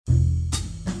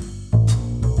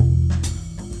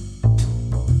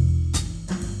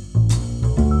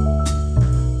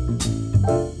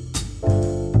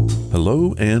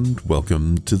Hello and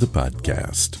welcome to the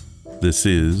podcast. This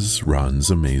is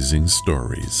Ron's Amazing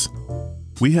Stories.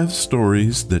 We have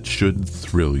stories that should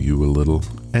thrill you a little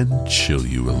and chill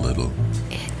you a little.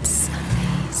 It's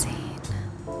amazing.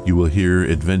 You will hear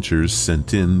adventures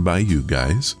sent in by you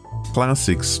guys,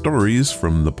 classic stories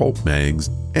from the pulp mags,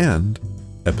 and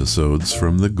episodes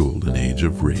from the golden age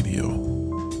of radio.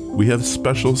 We have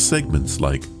special segments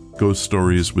like Ghost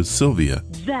Stories with Sylvia.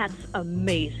 That's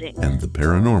amazing. And the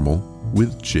Paranormal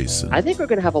with Jason. I think we're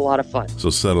going to have a lot of fun. So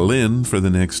settle in for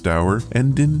the next hour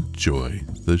and enjoy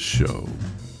the show.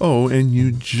 Oh, and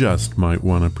you just might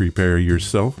want to prepare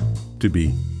yourself to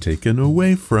be taken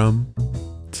away from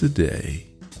today.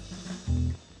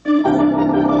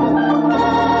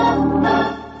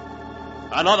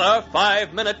 Another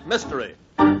 5-minute mystery.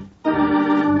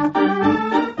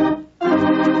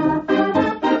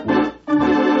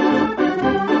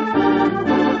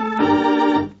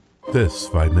 This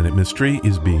 5-minute mystery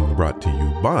is being brought to you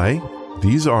by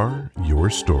These Are Your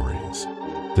Stories,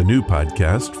 the new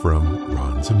podcast from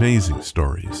Ron's Amazing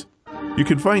Stories. You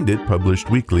can find it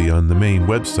published weekly on the main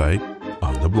website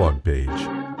on the blog page.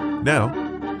 Now,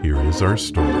 here is our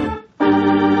story.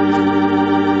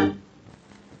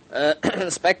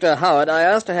 Inspector Howard, I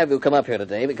asked to have you come up here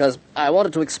today because I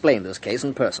wanted to explain this case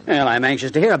in person. Well, I'm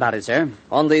anxious to hear about it, sir.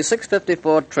 On the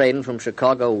 6:54 train from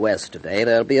Chicago West today,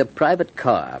 there'll be a private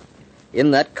car.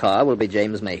 In that car will be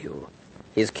James Mayhew.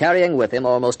 He's carrying with him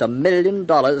almost $1 million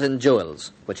in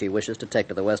jewels, which he wishes to take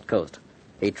to the West Coast.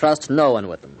 He trusts no one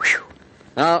with them. Whew.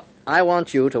 Now, I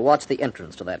want you to watch the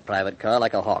entrance to that private car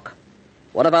like a hawk.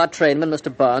 One of our trainmen,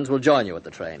 Mr. Barnes, will join you at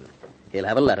the train. He'll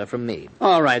have a letter from me.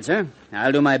 All right, sir.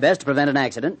 I'll do my best to prevent an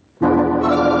accident. You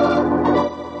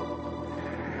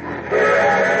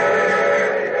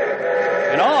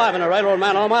know, I've been a railroad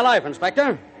man all my life,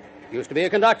 Inspector. Used to be a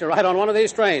conductor right on one of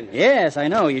these trains. Yes, I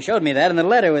know. You showed me that in the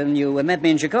letter when you met me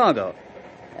in Chicago.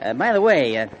 By the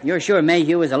way, you're sure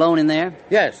Mayhew is alone in there?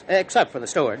 Yes, except for the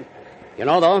steward. You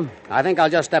know, though, I think I'll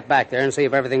just step back there and see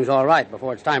if everything's all right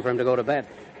before it's time for him to go to bed.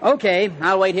 Okay,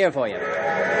 I'll wait here for you.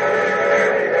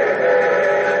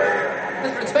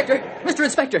 Mr.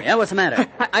 Inspector! Yeah, what's the matter?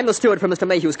 I'm the steward for Mr.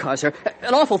 Mayhew's car, sir.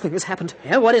 An awful thing has happened.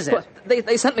 Yeah, what is it? Well,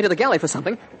 they sent me to the galley for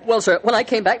something. Well, sir, when I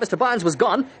came back, Mr. Barnes was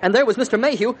gone, and there was Mr.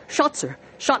 Mayhew, shot, sir.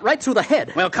 Shot right through the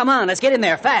head. Well, come on, let's get in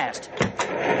there fast.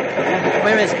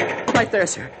 Where is he? Right there,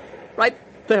 sir. Right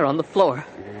there on the floor.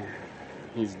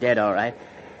 He's dead, all right.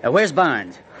 Where's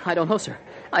Barnes? I don't know, sir.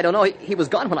 I don't know. He was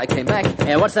gone when I came back.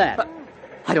 Yeah, what's that?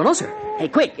 I don't know, sir. Hey,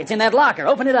 quick, it's in that locker.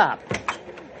 Open it up.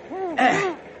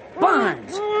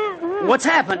 Barnes! What's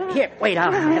happened? Here, wait,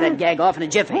 I'll have that gag off in a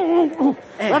jiffy. Boy,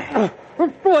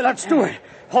 that steward.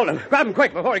 Hold him. Grab him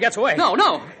quick before he gets away.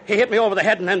 No. He hit me over the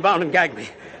head and then bound and gagged me.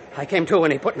 I came to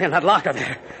when he put me in that locker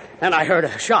there. Then I heard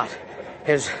a shot.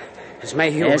 His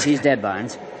Mayhew... Yes, he's dead,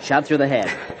 Barnes. Shot through the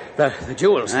head. The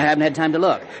jewels. I haven't had time to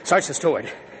look. Search the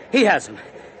steward. He has them.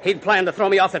 He'd planned to throw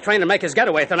me off the train and make his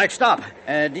getaway at the next stop.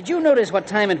 Did you notice what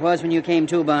time it was when you came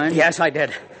to, Barnes? Yes, I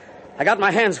did. I got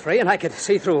my hands free and I could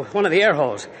see through one of the air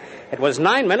holes. It was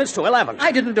 9 minutes to 11.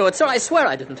 I didn't do it, sir. I swear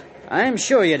I didn't. I'm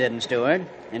sure you didn't, Steward.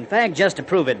 In fact, just to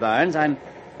prove it, Barnes, I'm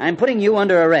putting you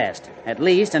under arrest, at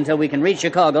least until we can reach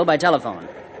Chicago by telephone.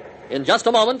 In just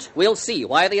a moment, we'll see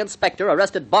why the inspector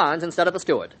arrested Barnes instead of the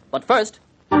steward. But first...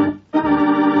 Well,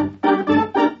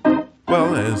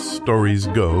 as stories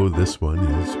go, this one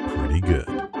is pretty good.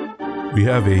 We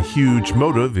have a huge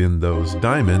motive in those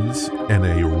diamonds, and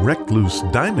a recluse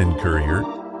diamond courier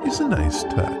is a nice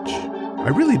touch. I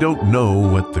really don't know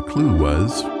what the clue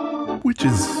was, which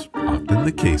is often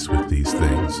the case with these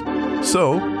things.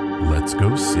 So, let's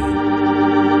go see.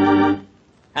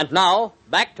 And now,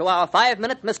 back to our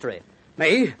 5-minute mystery.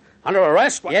 Me? Under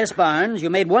arrest? Yes, Barnes, you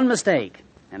made one mistake,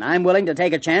 and I'm willing to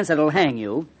take a chance that it'll hang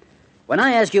you. When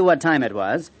I asked you what time it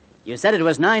was, you said it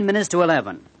was 9 minutes to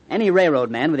 11. Any railroad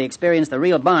man with the experience the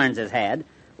real Barnes has had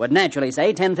would naturally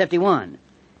say 10:51.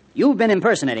 You've been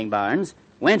impersonating Barnes,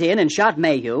 went in and shot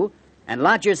Mayhew, and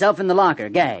locked yourself in the locker,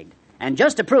 gagged. And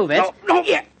just to prove it... No.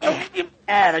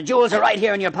 The jewels are right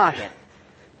here in your pocket.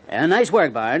 Nice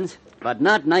work, Barnes, but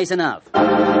not nice enough.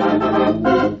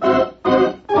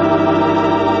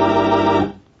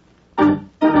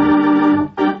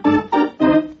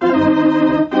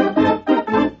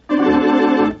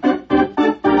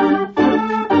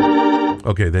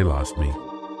 Okay, they lost me.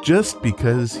 Just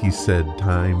because he said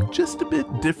time just a bit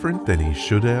different than he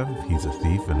should have, he's a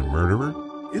thief and a murderer,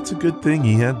 it's a good thing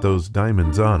he had those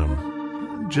diamonds on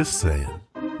him. Just saying.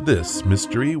 This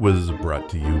mystery was brought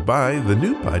to you by the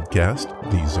new podcast,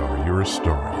 These Are Your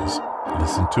Stories.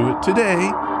 Listen to it today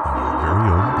on our very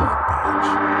own blog page.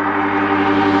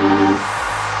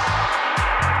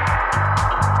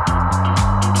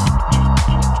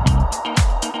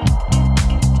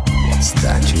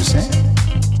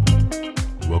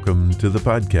 to the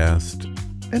podcast,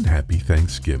 and happy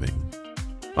Thanksgiving.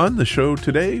 On the show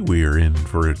today, we're in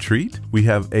for a treat. We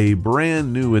have a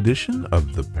brand new edition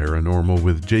of the Paranormal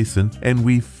with Jason, and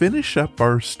we finish up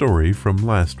our story from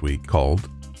last week called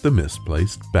The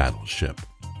Misplaced Battleship.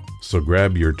 So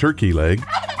grab your turkey leg,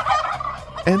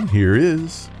 and here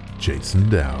is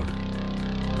Jason Dowd.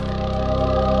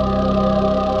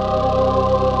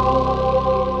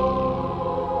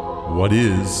 What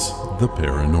is the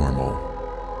paranormal?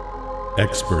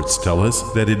 Experts tell us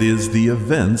that it is the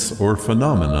events or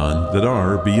phenomenon that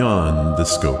are beyond the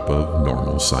scope of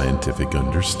normal scientific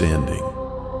understanding.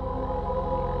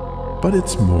 But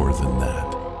it's more than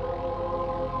that.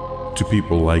 To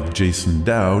people like Jason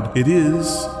Dowd, it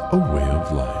is a way of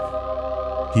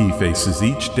life. He faces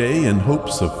each day in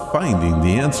hopes of finding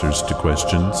the answers to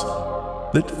questions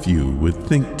that few would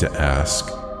think to ask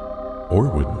or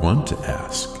would want to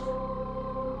ask.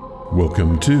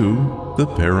 Welcome to The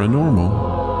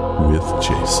Paranormal with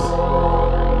Jason.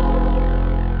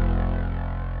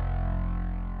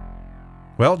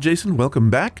 Well, Jason, welcome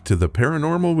back to The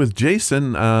Paranormal with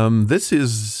Jason. This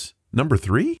is number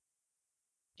 3?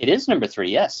 It is number 3,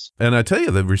 yes. And I tell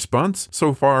you, the response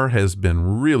so far has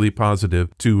been really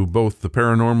positive to both The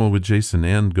Paranormal with Jason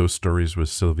and Ghost Stories with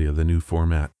Sylvia, the new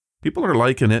format. People are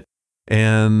liking it.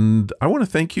 And I want to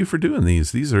thank you for doing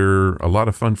these. These are a lot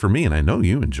of fun for me, and I know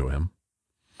you enjoy them.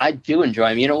 I do enjoy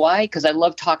them. You know why? Because I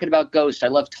love talking about ghosts. I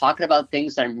love talking about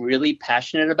things that I'm really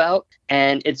passionate about.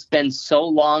 And it's been so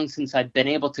long since I've been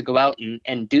able to go out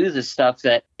and do this stuff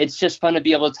that it's just fun to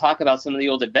be able to talk about some of the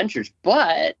old adventures.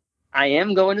 But I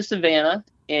am going to Savannah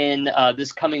in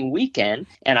this coming weekend,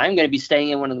 and I'm going to be staying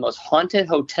in one of the most haunted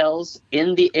hotels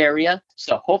in the area.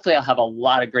 So hopefully I'll have a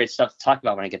lot of great stuff to talk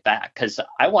about when I get back, because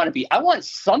I want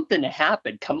something to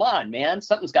happen. Come on, man.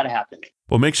 Something's got to happen.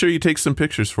 Well, make sure you take some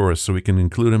pictures for us so we can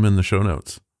include them in the show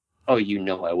notes. Oh, you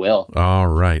know I will. All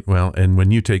right. Well, and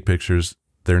when you take pictures,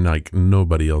 they're like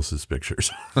nobody else's pictures.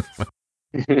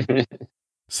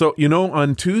 So,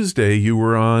 on Tuesday, you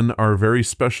were on our very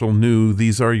special new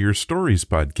These Are Your Stories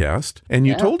podcast, and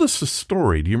you told us a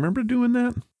story. Do you remember doing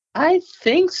that? I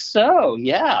think so.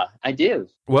 Yeah, I do.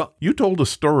 Well, you told a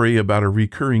story about a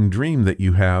recurring dream that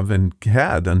you have and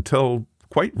had until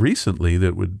quite recently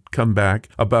that would come back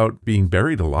about being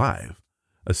buried alive,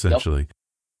 essentially. Yep.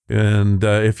 And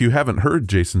if you haven't heard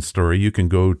Jason's story, you can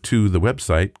go to the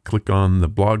website, click on the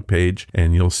blog page,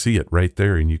 and you'll see it right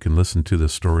there, and you can listen to the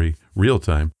story real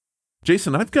time.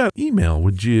 Jason, I've got email.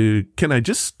 Can I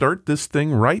just start this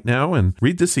thing right now and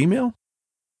read this email?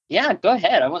 Yeah, go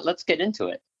ahead. Let's get into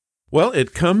it. Well,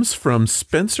 it comes from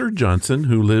Spencer Johnson,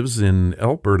 who lives in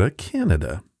Alberta,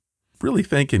 Canada. Really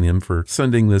thanking him for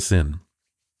sending this in.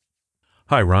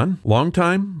 Hi, Ron. Long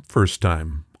time, first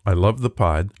time. I love the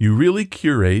pod. You really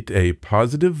curate a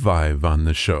positive vibe on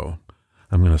the show.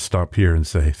 I'm going to stop here and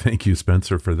say thank you,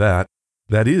 Spencer, for that.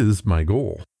 That is my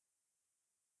goal.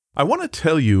 I want to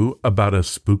tell you about a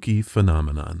spooky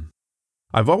phenomenon.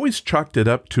 I've always chalked it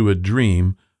up to a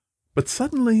dream, but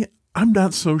suddenly I'm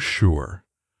not so sure.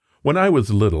 When I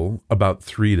was little, about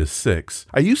 3 to 6,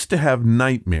 I used to have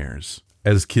nightmares,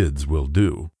 as kids will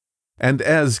do. And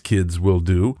as kids will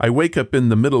do, I wake up in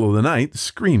the middle of the night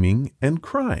screaming and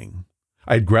crying.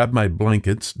 I'd grab my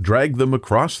blankets, drag them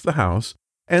across the house,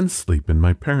 and sleep in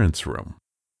my parents' room.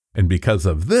 And because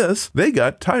of this, they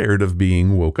got tired of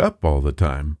being woke up all the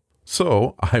time.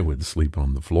 So I would sleep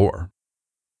on the floor.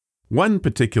 One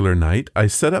particular night, I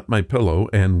set up my pillow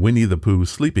and Winnie the Pooh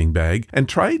sleeping bag and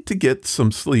tried to get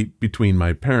some sleep between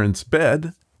my parents'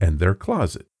 bed and their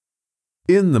closet.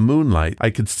 In the moonlight,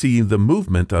 I could see the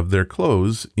movement of their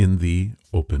clothes in the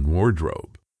open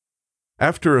wardrobe.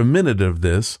 After a minute of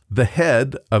this, the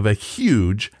head of a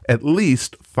huge, at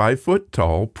least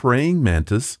 5-foot-tall praying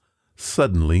mantis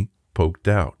suddenly poked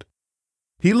out.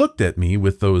 He looked at me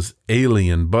with those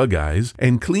alien bug eyes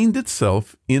and cleaned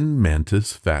itself in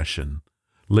mantis fashion,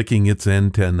 licking its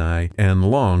antennae and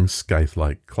long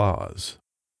scythe-like claws.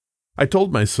 I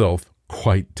told myself,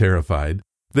 quite terrified,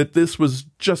 that this was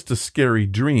just a scary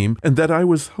dream and that I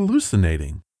was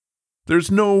hallucinating.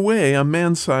 There's no way a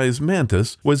man-sized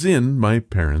mantis was in my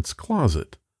parents'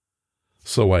 closet.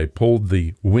 So I pulled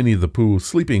the Winnie the Pooh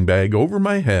sleeping bag over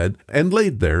my head and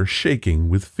laid there shaking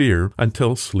with fear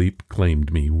until sleep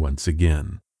claimed me once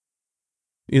again.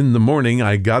 In the morning,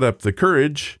 I got up the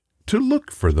courage to look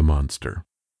for the monster.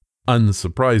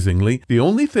 Unsurprisingly, the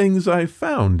only things I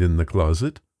found in the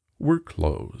closet were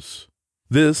clothes.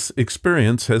 This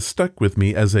experience has stuck with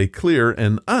me as a clear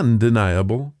and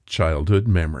undeniable childhood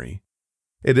memory.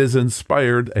 It has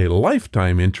inspired a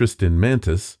lifetime interest in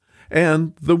mantis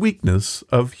and the weakness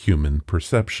of human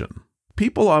perception.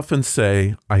 People often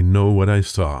say, I know what I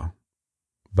saw.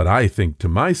 But I think to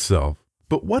myself,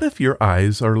 but what if your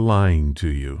eyes are lying to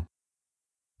you?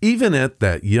 Even at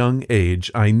that young age,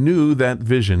 I knew that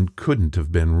vision couldn't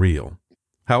have been real.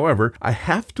 However, I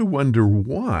have to wonder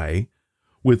why,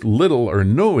 with little or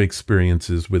no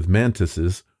experiences with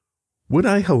mantises, would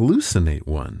I hallucinate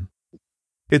one?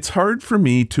 It's hard for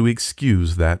me to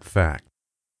excuse that fact.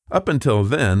 Up until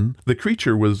then, the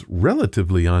creature was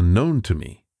relatively unknown to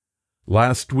me.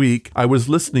 Last week, I was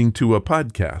listening to a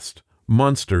podcast,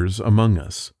 Monsters Among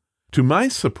Us. To my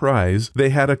surprise,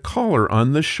 they had a caller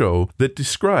on the show that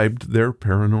described their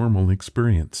paranormal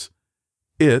experience.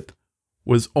 It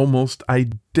was almost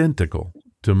identical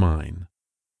to mine.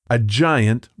 A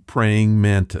giant praying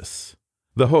mantis.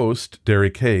 The host,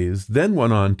 Derek Hayes, then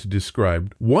went on to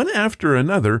describe, one after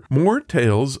another, more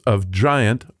tales of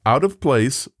giant,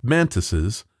 out-of-place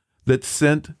mantises that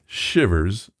sent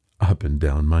shivers up and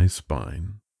down my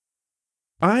spine.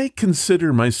 I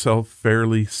consider myself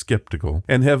fairly skeptical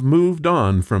and have moved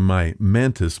on from my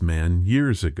Mantis Man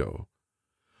years ago.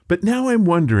 But now I'm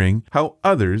wondering how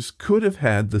others could have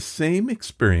had the same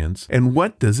experience, and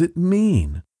what does it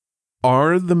mean?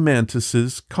 Are the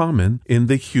mantises common in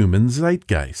the human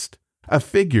zeitgeist, a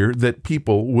figure that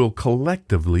people will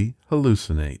collectively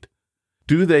hallucinate?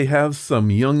 Do they have some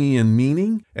Jungian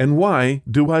meaning, and why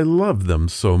do I love them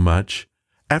so much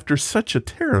after such a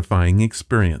terrifying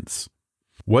experience?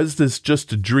 Was this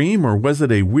just a dream, or was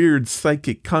it a weird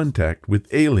psychic contact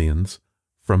with aliens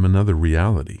from another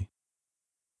reality?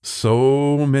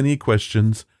 So many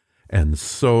questions and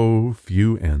so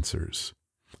few answers.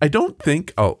 I don't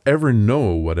think I'll ever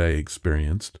know what I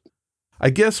experienced. I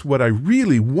guess what I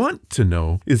really want to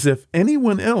know is if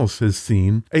anyone else has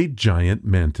seen a giant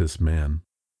mantis man.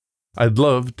 I'd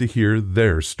love to hear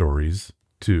their stories,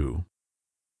 too.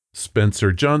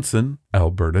 Spencer Johnson,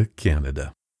 Alberta,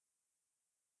 Canada.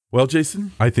 Well,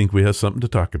 Jason, I think we have something to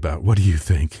talk about. What do you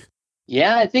think?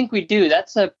 Yeah, I think we do.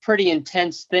 That's a pretty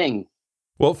intense thing.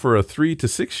 Well, for a 3 to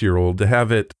 6-year-old to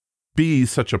have it be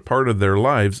such a part of their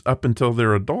lives up until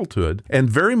their adulthood, and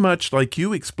very much like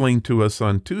you explained to us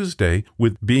on Tuesday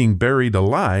with being buried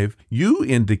alive, you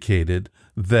indicated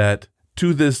that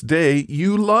to this day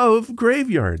you love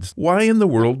graveyards. Why in the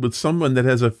world would someone that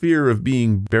has a fear of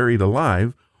being buried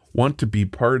alive want to be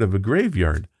part of a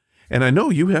graveyard? And I know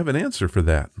you have an answer for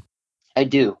that. I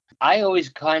do. I always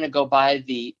kind of go by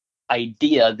the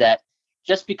idea that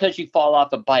just because you fall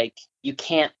off a bike, you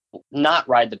can't not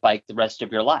ride the bike the rest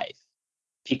of your life,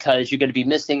 because you're going to be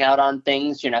missing out on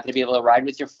things. You're not going to be able to ride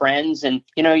with your friends, and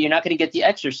you're not going to get the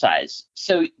exercise.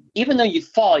 So even though you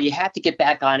fall, you have to get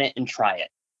back on it and try it.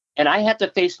 And I had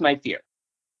to face my fear.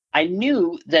 I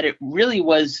knew that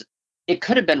it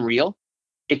could have been real.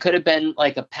 It could have been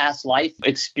like a past life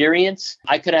experience.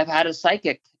 I could have had a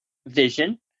psychic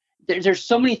vision. There's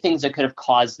so many things that could have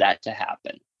caused that to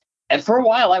happen. And for a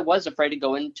while, I was afraid to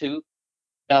go into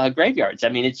graveyards. I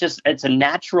mean, it's a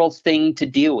natural thing to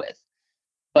deal with.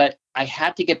 But I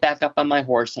had to get back up on my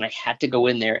horse, and I had to go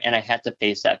in there, and I had to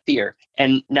face that fear.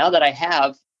 And now that I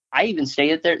have, I even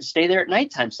stay there at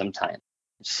nighttime sometimes.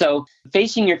 So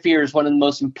facing your fear is one of the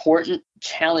most important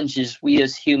challenges we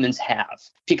as humans have,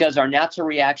 because our natural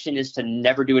reaction is to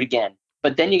never do it again.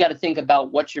 But then you got to think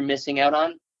about what you're missing out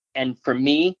on. And for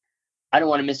me, I don't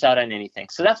want to miss out on anything.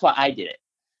 So that's why I did it.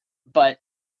 But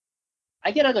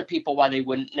I get other people why they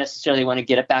wouldn't necessarily want to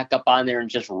get it back up on there and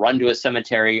just run to a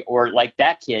cemetery, or like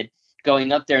that kid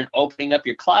going up there and opening up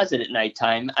your closet at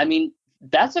nighttime. I mean,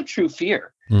 that's a true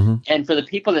fear. Mm-hmm. And for the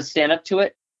people that stand up to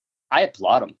it, I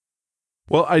applaud them.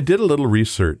 Well, I did a little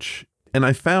research, and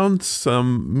I found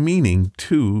some meaning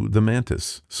to the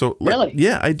mantis. So really?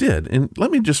 Yeah, I did. And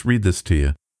let me just read this to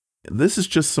you. This is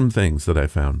just some things that I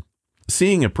found.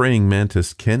 Seeing a praying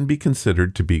mantis can be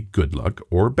considered to be good luck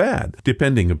or bad,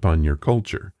 depending upon your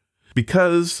culture.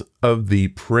 Because of the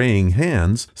praying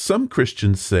hands, some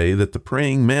Christians say that the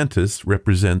praying mantis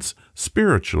represents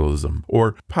spiritualism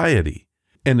or piety.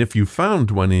 And if you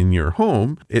found one in your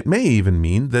home, it may even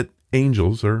mean that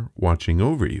angels are watching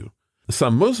over you.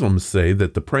 Some Muslims say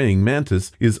that the praying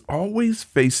mantis is always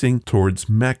facing towards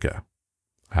Mecca.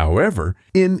 However,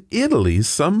 in Italy,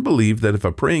 some believe that if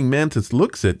a praying mantis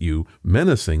looks at you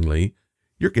menacingly,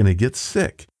 you're going to get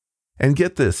sick. And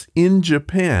get this, in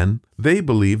Japan, they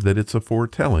believe that it's a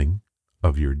foretelling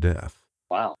of your death.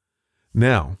 Wow.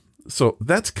 Now, so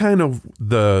that's kind of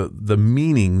the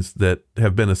meanings that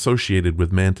have been associated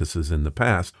with mantises in the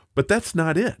past, but that's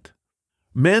not it.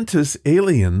 Mantis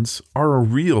aliens are a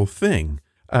real thing,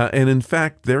 and in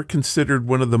fact, they're considered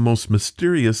one of the most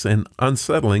mysterious and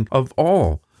unsettling of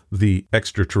all the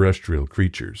extraterrestrial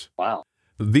creatures. Wow.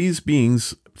 these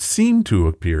beings seem to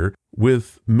appear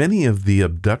with many of the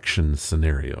abduction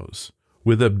scenarios,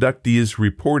 with abductees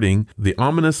reporting the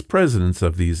ominous presence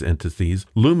of these entities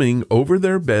looming over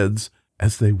their beds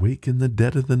as they wake in the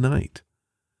dead of the night.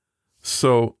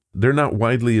 So they're not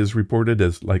widely as reported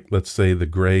as, like, let's say, the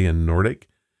Grey and Nordic.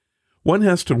 One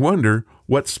has to wonder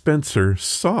what Spencer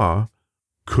saw.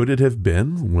 Could it have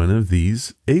been one of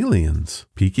these aliens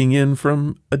peeking in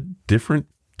from a different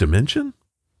dimension?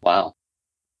 Wow.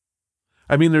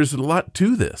 I mean, there's a lot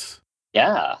to this.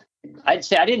 Yeah. I'd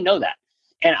say I didn't know that.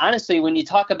 And honestly, when you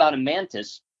talk about a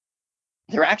mantis,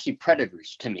 they're actually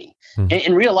predators to me.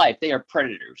 In real life, they are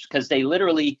predators because they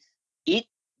literally eat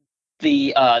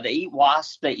they eat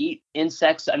wasps, they eat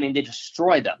insects. I mean, they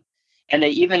destroy them, and they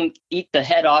even eat the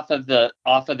head off of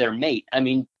their mate. I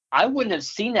mean, I wouldn't have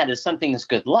seen that as something as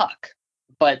good luck,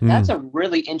 but that's a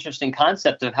really interesting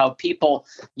concept of how people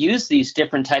use these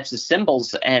different types of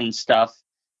symbols and stuff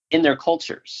in their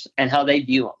cultures and how they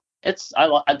view them.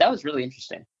 That was really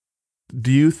interesting.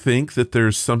 Do you think that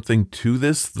there's something to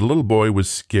this? The little boy was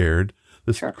scared.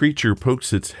 This creature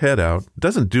pokes its head out,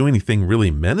 doesn't do anything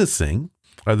really menacing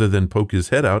other than poke his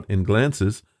head out and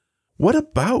glances. What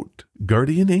about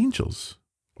guardian angels?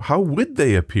 How would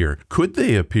they appear? Could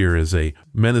they appear as a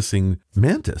menacing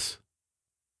mantis?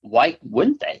 Why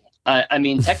wouldn't they? I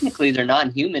mean, technically, they're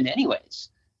non-human anyways.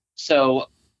 So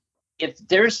if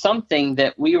there's something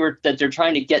that they're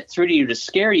trying to get through to you to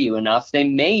scare you enough, they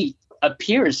may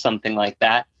appear as something like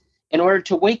that in order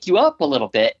to wake you up a little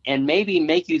bit and maybe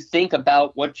make you think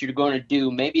about what you're going to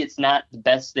do. Maybe it's not the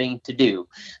best thing to do.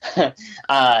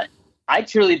 I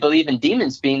truly believe in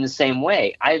demons being the same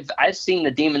way. I've seen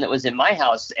the demon that was in my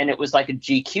house, and it was like a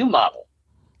GQ model.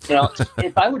 You know,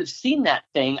 if I would have seen that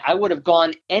thing, I would have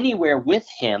gone anywhere with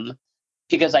him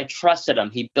because I trusted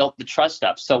him. He built the trust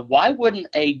up. So why wouldn't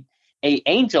a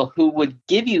angel who would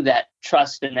give you that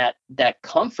trust and that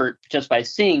comfort just by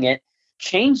seeing it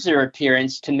change their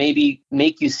appearance to maybe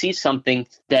make you see something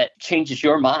that changes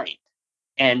your mind?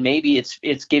 And maybe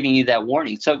it's giving you that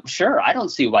warning. So sure, I don't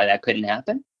see why that couldn't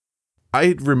happen.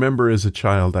 I remember as a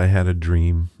child, I had a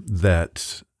dream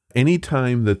that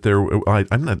anytime that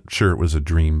I'm not sure it was a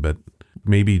dream, but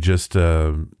maybe just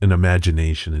an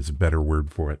imagination is a better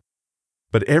word for it.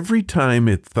 But every time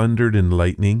it thundered and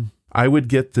lightning, I would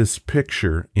get this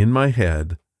picture in my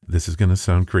head, this is going to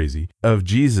sound crazy, of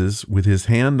Jesus with his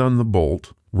hand on the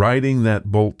bolt, riding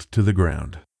that bolt to the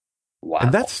ground. Wow.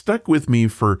 And that stuck with me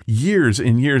for years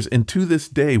and years. And to this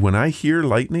day, when I hear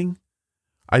lightning,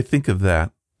 I think of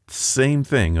that same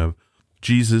thing of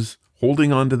Jesus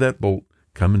holding on to that bolt,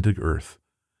 coming to earth.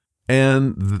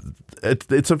 And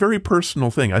it's a very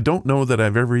personal thing. I don't know that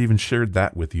I've ever even shared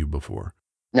that with you before.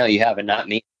 No, you haven't, not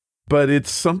me. But it's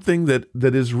something that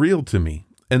is real to me.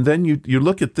 And then you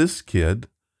look at this kid,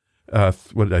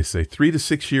 what did I say, 3 to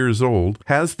 6 years old,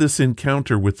 has this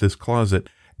encounter with this closet,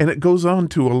 and it goes on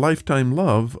to a lifetime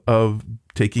love of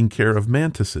taking care of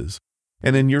mantises.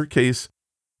 And in your case,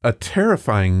 a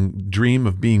terrifying dream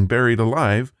of being buried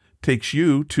alive takes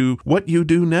you to what you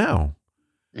do now.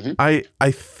 Mm-hmm.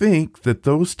 I think that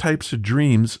those types of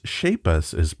dreams shape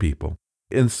us as people.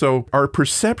 And so our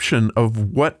perception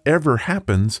of whatever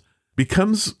happens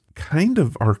becomes kind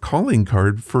of our calling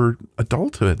card for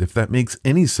adulthood, if that makes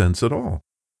any sense at all.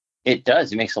 It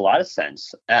does. It makes a lot of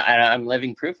sense. And I'm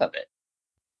living proof of it.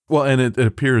 Well, and it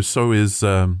appears so is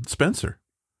Spencer.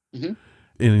 Mm-hmm.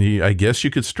 And I guess you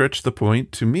could stretch the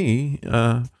point to me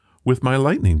with my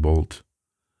lightning bolt.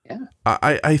 Yeah.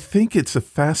 I think it's a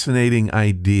fascinating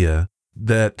idea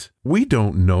that we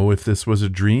don't know if this was a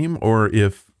dream or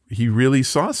if he really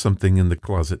saw something in the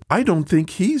closet. I don't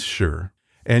think he's sure.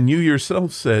 And you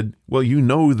yourself said, well, you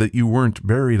know that you weren't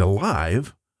buried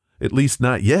alive, at least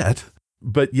not yet,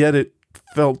 but yet it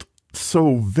felt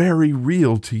so very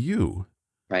real to you.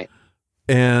 Right.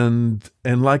 And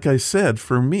like I said,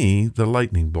 for me, the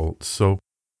lightning bolt. So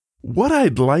what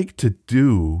I'd like to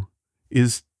do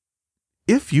is,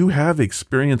 if you have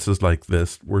experiences like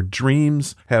this where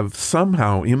dreams have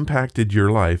somehow impacted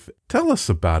your life, tell us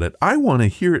about it. I want to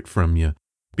hear it from you,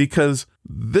 because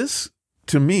this,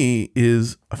 to me,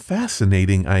 is a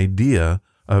fascinating idea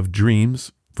of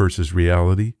dreams versus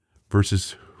reality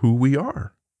versus who we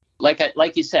are.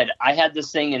 Like you said, I had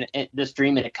this thing and this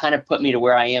dream, and it kind of put me to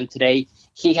where I am today.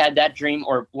 He had that dream,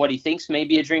 or what he thinks may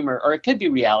be a dream, or it could be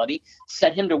reality,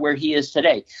 set him to where he is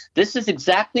today. This is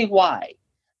exactly why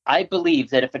I believe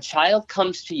that if a child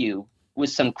comes to you with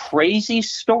some crazy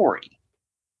story,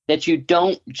 that you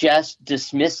don't just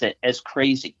dismiss it as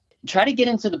crazy. Try to get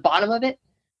into the bottom of it.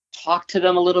 Talk to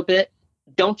them a little bit.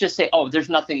 Don't just say, oh, there's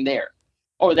nothing there,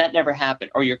 or that never happened,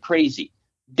 or you're crazy.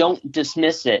 don't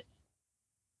dismiss it,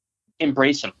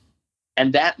 embrace them.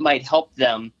 And that might help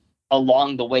them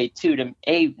along the way too, to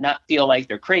A, not feel like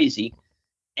they're crazy,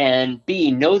 and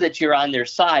B, know that you're on their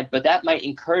side, but that might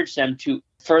encourage them to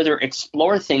further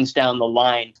explore things down the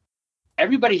line.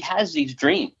 Everybody has these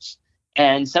dreams,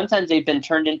 and sometimes they've been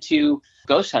turned into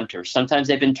ghost hunters. Sometimes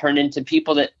they've been turned into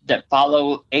people that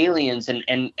follow aliens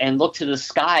and look to the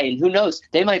sky, and who knows,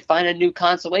 they might find a new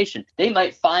constellation. They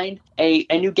might find a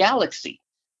new galaxy,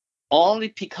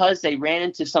 only because they ran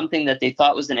into something that they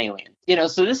thought was an alien.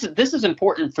 So this is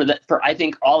important for I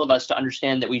think all of us to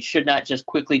understand that we should not just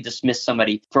quickly dismiss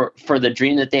somebody for the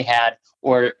dream that they had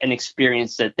or an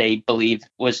experience that they believe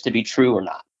was to be true or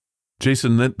not.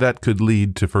 Jason, that could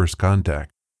lead to first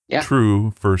contact. Yeah.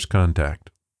 True first contact.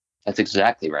 That's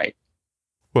exactly right.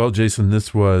 Well, Jason,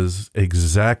 this was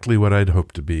exactly what I'd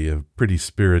hoped to be, a pretty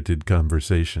spirited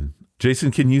conversation.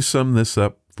 Jason, can you sum this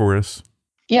up for us?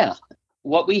 Yeah.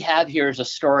 What we have here is a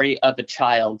story of a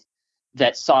child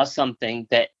that saw something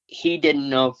that he didn't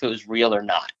know if it was real or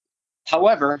not.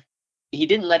 However, he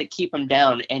didn't let it keep him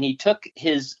down, and he took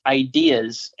his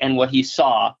ideas and what he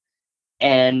saw,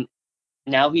 and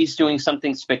now he's doing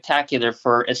something spectacular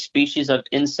for a species of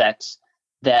insects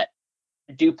that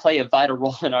do play a vital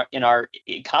role in our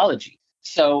ecology.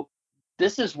 So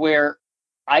this is where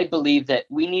I believe that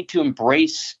we need to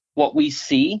embrace what we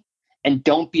see and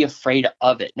don't be afraid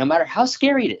of it. No matter how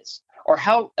scary it is or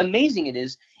how amazing it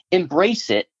is, embrace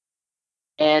it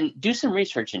and do some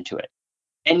research into it.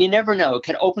 And you never know, it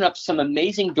can open up some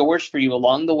amazing doors for you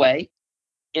along the way.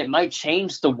 It might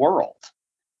change the world.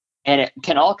 And it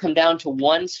can all come down to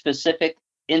one specific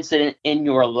incident in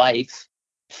your life.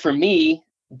 For me,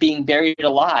 being buried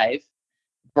alive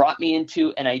brought me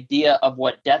into an idea of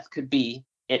what death could be.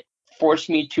 It forced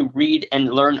me to read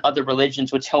and learn other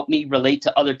religions, which helped me relate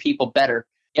to other people better.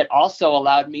 It also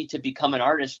allowed me to become an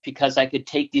artist because I could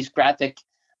take these graphic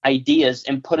ideas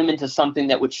and put them into something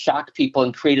that would shock people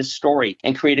and create a story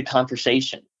and create a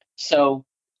conversation. So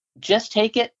just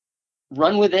take it,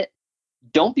 run with it.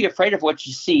 Don't be afraid of what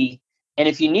you see. And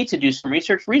if you need to do some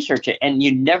research, research it. And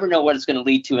you never know what it's going to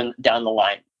lead to down the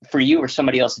line for you or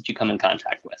somebody else that you come in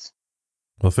contact with.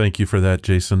 Well, thank you for that,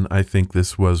 Jason. I think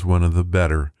this was one of the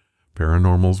better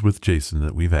Paranormals with Jason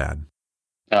that we've had.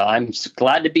 I'm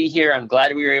glad to be here. I'm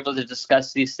glad we were able to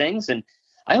discuss these things. And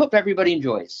I hope everybody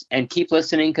enjoys. And keep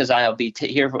listening, because I'll be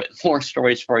here with more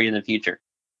stories for you in the future.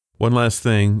 One last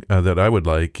thing that I would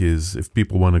like is if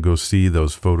people want to go see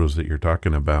those photos that you're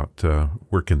talking about,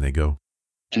 where can they go?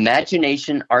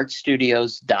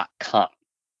 ImaginationArtStudios.com.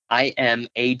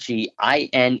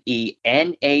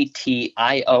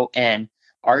 IMAGINENATION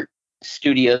Art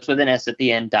Studios with an S at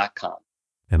the end.com.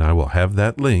 And I will have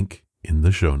that link in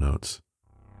the show notes.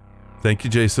 Thank you,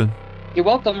 Jason. You're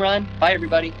welcome, Ron. Bye,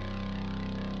 everybody.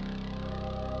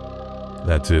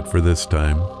 That's it for this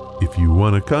time. If you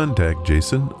want to contact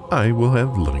Jason, I will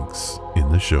have links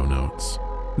in the show notes.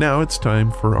 Now it's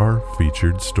time for our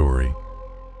featured story.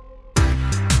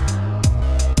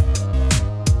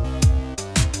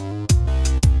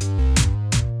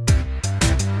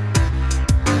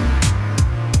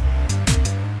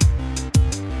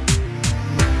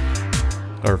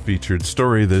 Our featured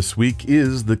story this week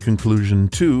is the conclusion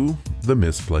to The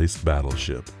Misplaced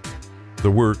Battleship.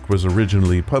 The work was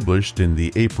originally published in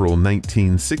the April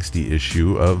 1960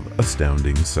 issue of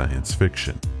Astounding Science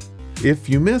Fiction. If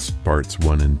you missed parts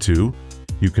 1 and 2,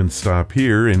 you can stop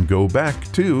here and go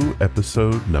back to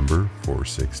episode number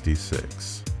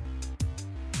 466.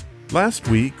 Last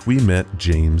week, we met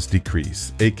James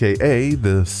DiGriss, aka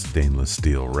the Stainless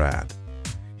Steel Rat.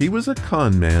 He was a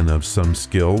con man of some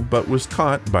skill, but was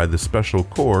caught by the Special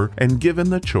Corps and given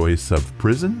the choice of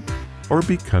prison or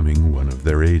becoming one of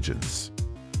their agents.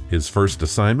 His first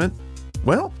assignment?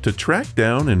 Well, to track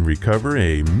down and recover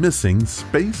a missing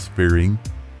space-faring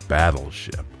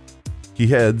battleship. He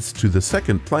heads to the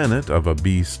second planet of a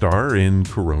B star in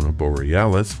Corona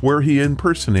Borealis, where he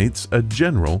impersonates a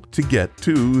general to get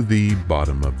to the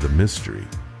bottom of the mystery.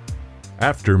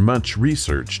 After much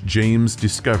research, James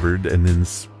discovered an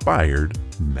inspired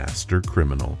master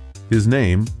criminal. His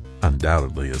name,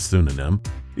 undoubtedly a pseudonym,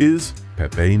 is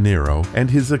Pepe Nero, and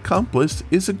his accomplice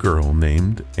is a girl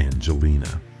named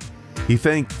Angelina. He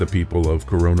thanked the people of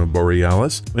Corona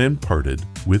Borealis and parted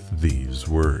with these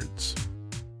words.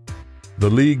 The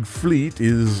League fleet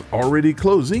is already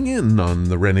closing in on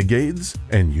the renegades,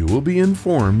 and you will be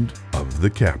informed of the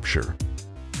capture.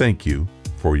 Thank you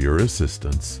for your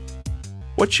assistance.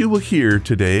 What you will hear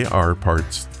today are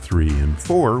parts 3 and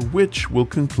 4, which will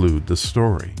conclude the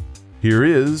story. Here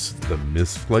is The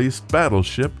Misplaced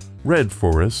Battleship, read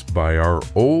for us by our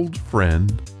old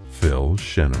friend, Phil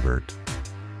Shenevert.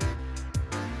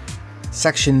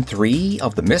 Section 3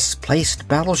 of The Misplaced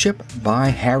Battleship by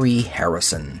Harry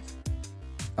Harrison.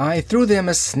 I threw them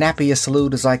as snappy a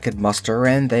salute as I could muster,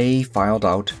 and they filed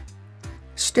out.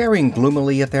 Staring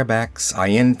gloomily at their backs, I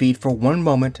envied for one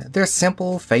moment their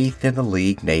simple faith in the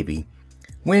League Navy,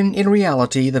 when in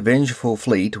reality the vengeful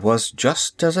fleet was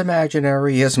just as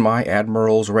imaginary as my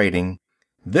admiral's rating.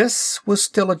 This was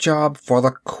still a job for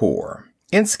the Corps.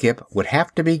 Inskip would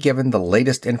have to be given the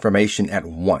latest information at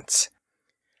once.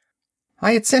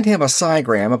 I had sent him a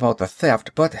psigram about the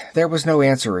theft, but there was no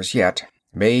answer as yet.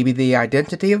 Maybe the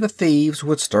identity of the thieves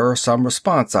would stir some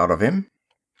response out of him.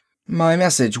 My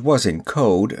message was in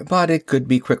code, but it could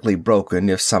be quickly broken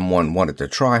if someone wanted to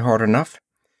try hard enough.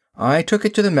 I took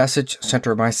it to the message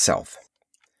center myself.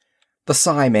 The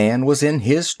Psi Man was in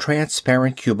his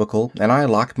transparent cubicle, and I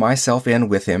locked myself in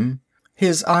with him.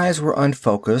 His eyes were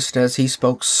unfocused as he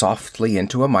spoke softly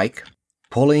into a mic,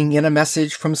 pulling in a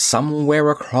message from somewhere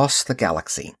across the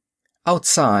galaxy.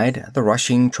 Outside, the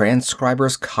rushing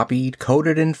transcribers copied,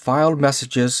 coded, and filed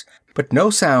messages, but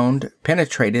no sound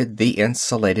penetrated the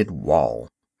insulated wall.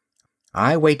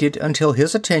 I waited until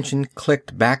his attention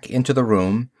clicked back into the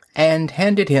room and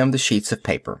handed him the sheets of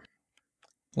paper.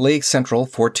 League Central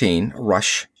 14,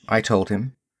 Rush, I told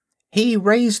him. He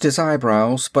raised his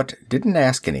eyebrows, but didn't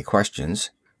ask any questions.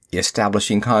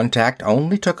 Establishing contact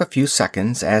only took a few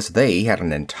seconds, as they had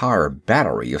an entire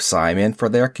battery of Psi-men for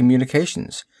their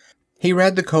communications. He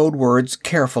read the code words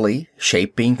carefully,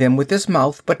 shaping them with his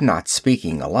mouth but not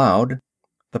speaking aloud,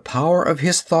 the power of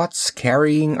his thoughts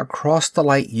carrying across the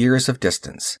light years of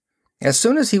distance. As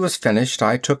soon as he was finished,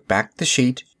 I took back the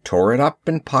sheet, tore it up,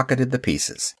 and pocketed the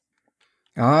pieces.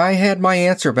 I had my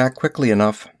answer back quickly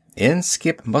enough.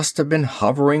 Inskip must have been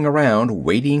hovering around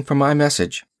waiting for my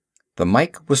message. The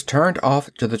mic was turned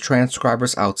off to the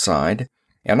transcribers outside,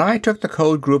 and I took the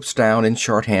code groups down in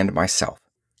shorthand myself.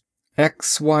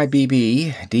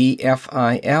 XYBB,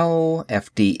 DFIL,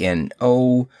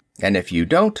 FDNO, and if you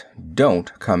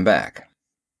don't come back.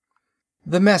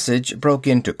 The message broke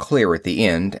into clear at the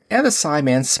end, and the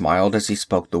Psi-Man smiled as he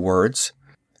spoke the words.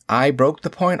 I broke the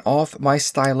point off my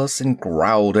stylus and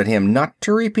growled at him not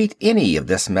to repeat any of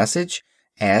this message,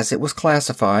 as it was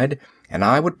classified, and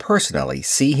I would personally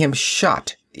see him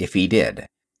shot if he did.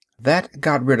 That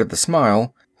got rid of the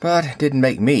smile, but didn't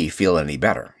make me feel any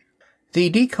better. The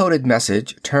decoded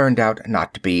message turned out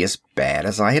not to be as bad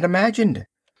as I had imagined.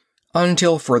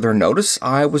 Until further notice,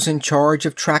 I was in charge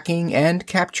of tracking and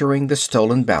capturing the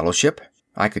stolen battleship.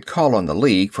 I could call on the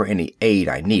League for any aid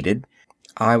I needed.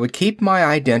 I would keep my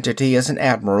identity as an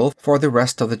admiral for the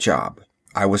rest of the job.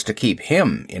 I was to keep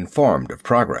him informed of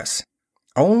progress.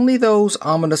 Only those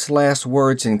ominous last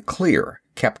words in clear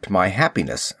kept my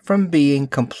happiness from being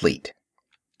complete.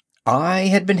 I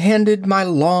had been handed my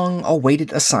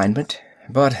long-awaited assignment,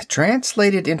 but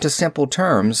translated into simple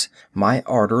terms, my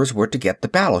orders were to get the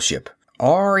battleship,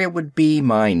 or it would be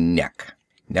my neck.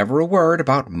 Never a word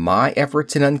about my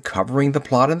efforts in uncovering the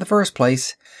plot in the first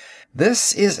place.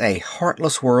 This is a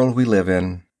heartless world we live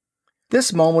in.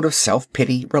 This moment of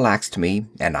self-pity relaxed me,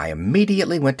 and I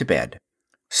immediately went to bed.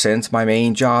 Since my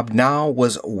main job now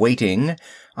was waiting,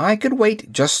 I could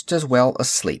wait just as well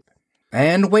asleep.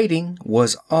 And waiting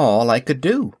was all I could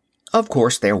do. Of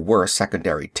course, there were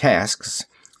secondary tasks,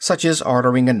 such as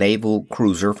ordering a naval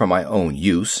cruiser for my own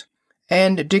use,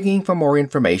 and digging for more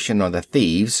information on the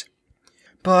thieves.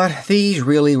 But these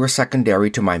really were secondary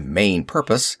to my main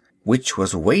purpose, which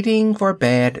was waiting for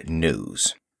bad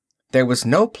news. There was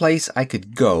no place I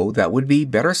could go that would be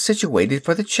better situated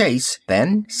for the chase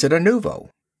than Città Nuovo.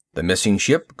 The missing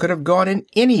ship could have gone in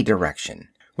any direction.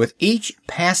 With each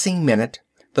passing minute,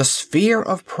 the sphere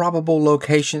of probable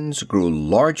locations grew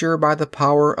larger by the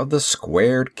power of the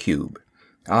squared cube.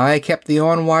 I kept the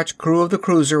on-watch crew of the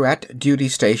cruiser at duty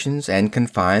stations and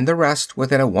confined the rest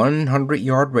within a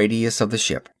 100-yard radius of the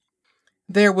ship.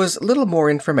 There was little more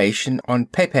information on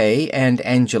Pepe and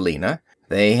Angelina.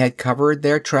 They had covered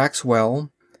their tracks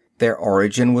well. Their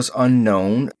origin was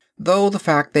unknown, though the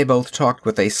fact they both talked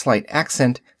with a slight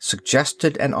accent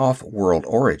suggested an off-world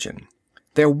origin.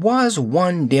 There was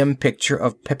one dim picture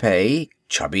of Pepe,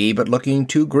 chubby but looking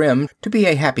too grim to be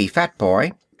a happy fat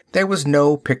boy. There was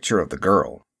no picture of the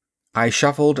girl. I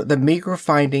shuffled the meager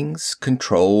findings,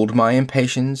 controlled my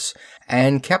impatience,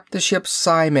 and kept the ship's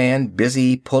Psi-Man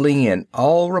busy pulling in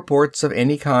all reports of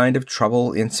any kind of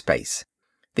trouble in space.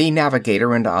 The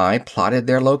navigator and I plotted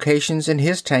their locations in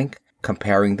his tank,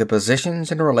 comparing the positions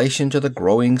in relation to the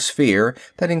growing sphere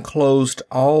that enclosed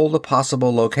all the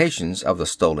possible locations of the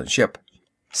stolen ship.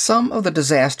 Some of the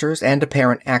disasters and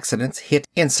apparent accidents hit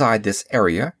inside this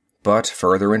area, but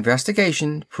further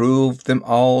investigation proved them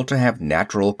all to have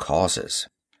natural causes.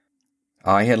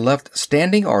 I had left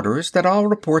standing orders that all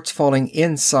reports falling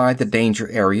inside the danger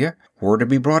area were to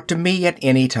be brought to me at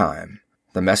any time.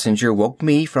 The messenger woke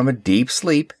me from a deep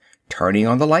sleep, turning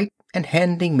on the light and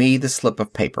handing me the slip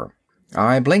of paper.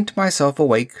 I blinked myself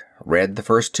awake, read the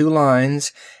first 2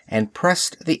 lines, and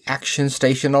pressed the action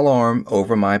station alarm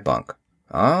over my bunk.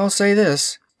 I'll say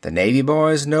this, the Navy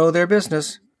boys know their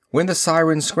business. When the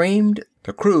siren screamed,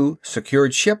 the crew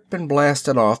secured ship and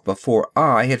blasted off before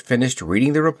I had finished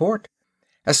reading the report.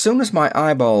 As soon as my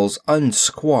eyeballs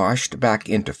unsquashed back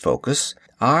into focus,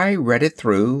 I read it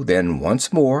through, then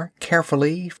once more,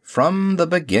 carefully, from the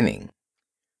beginning.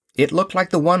 It looked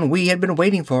like the one we had been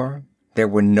waiting for. There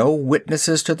were no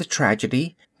witnesses to the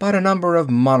tragedy, but a number of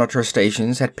monitor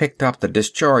stations had picked up the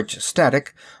discharge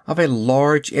static of a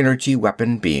large energy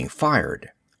weapon being fired.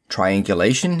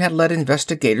 Triangulation had led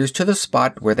investigators to the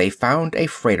spot where they found a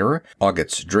freighter,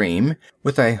 Ogget's Dream,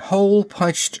 with a hole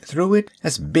punched through it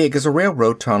as big as a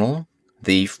railroad tunnel.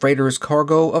 The freighter's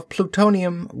cargo of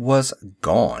plutonium was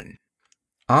gone.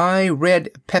 I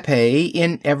read Pepe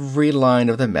in every line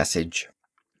of the message.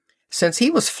 Since he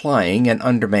was flying an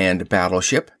undermanned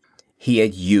battleship, he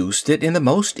had used it in the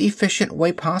most efficient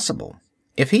way possible.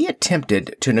 If he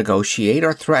attempted to negotiate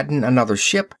or threaten another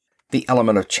ship, the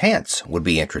element of chance would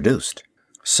be introduced.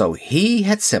 So he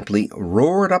had simply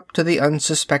roared up to the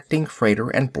unsuspecting freighter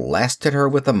and blasted her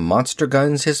with the monster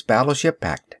guns his battleship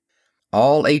packed.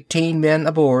 All 18 men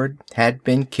aboard had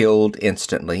been killed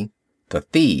instantly. The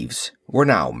thieves were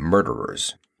now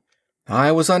murderers.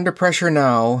 I was under pressure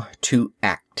now to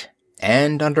act,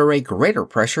 and under a greater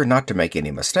pressure not to make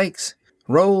any mistakes.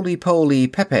 Roly-poly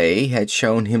Pepe had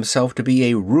shown himself to be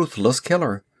a ruthless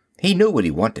killer. He knew what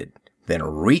he wanted, then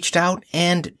reached out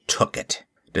and took it,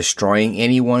 destroying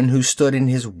anyone who stood in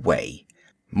his way.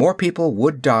 More people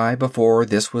would die before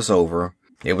this was over.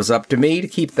 It was up to me to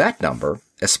keep that number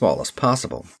as small as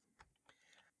possible.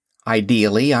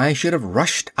 Ideally, I should have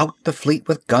rushed out the fleet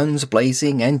with guns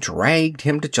blazing and dragged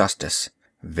him to justice.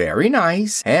 Very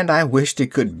nice, and I wished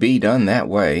it could be done that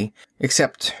way.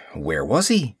 Except, where was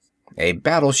he? A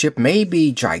battleship may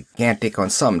be gigantic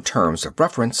on some terms of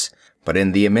reference, but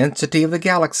in the immensity of the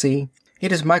galaxy,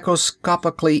 it is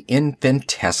microscopically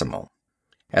infinitesimal.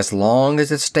 As long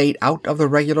as it stayed out of the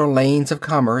regular lanes of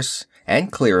commerce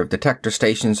and clear of detector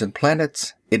stations and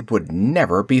planets, it would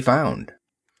never be found.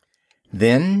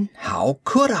 Then how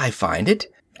could I find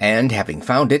it, and having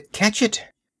found it, catch it?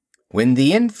 When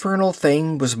the infernal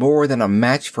thing was more than a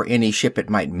match for any ship it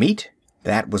might meet,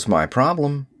 that was my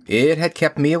problem. It had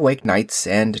kept me awake nights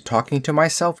and talking to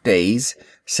myself days,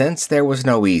 since there was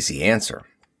no easy answer.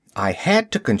 I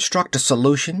had to construct a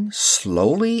solution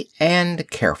slowly and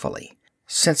carefully.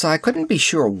 Since I couldn't be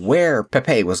sure where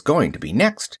Pepe was going to be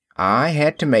next, I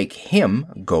had to make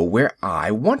him go where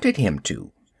I wanted him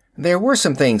to. There were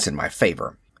some things in my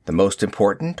favor. The most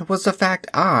important was the fact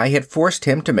I had forced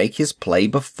him to make his play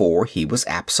before he was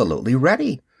absolutely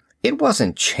ready. It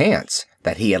wasn't chance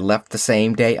that he had left the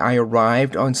same day I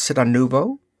arrived on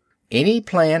Cittanuvo. Any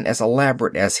plan as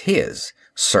elaborate as his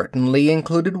certainly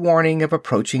included warning of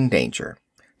approaching danger.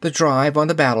 The drive on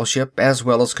the battleship, as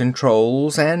well as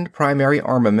controls and primary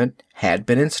armament, had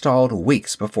been installed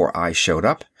weeks before I showed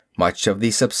up. Much of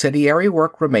the subsidiary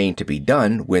work remained to be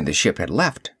done when the ship had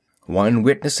left. One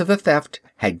witness of the theft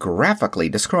had graphically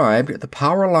described the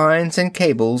power lines and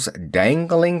cables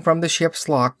dangling from the ship's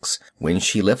locks when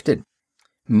she lifted.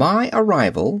 My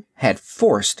arrival had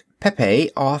forced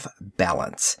Pepe off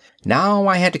balance. Now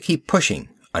I had to keep pushing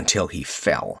until he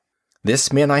fell.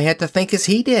 This meant I had to think as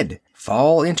he did,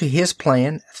 fall into his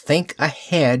plan, think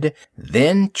ahead,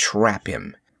 then trap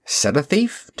him. Set a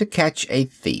thief to catch a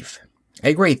thief.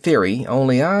 A great theory,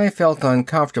 only I felt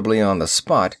uncomfortably on the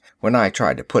spot when I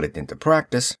tried to put it into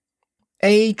practice.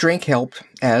 A drink helped,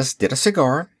 as did a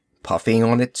cigar. Puffing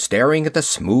on it, staring at the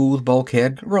smooth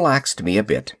bulkhead, relaxed me a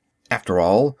bit. After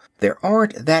all, there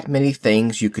aren't that many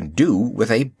things you can do with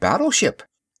a battleship.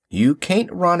 You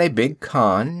can't run a big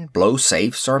con, blow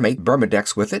safes, or make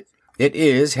Bermudex with it. It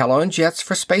is hell on jets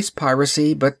for space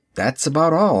piracy, but that's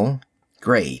about all.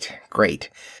 Great.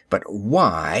 But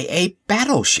why a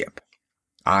battleship?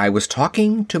 I was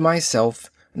talking to myself,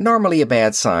 normally a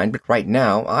bad sign, but right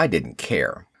now I didn't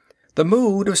care. The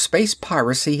mood of space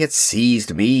piracy had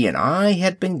seized me, and I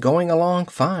had been going along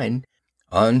fine,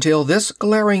 until this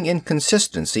glaring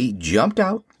inconsistency jumped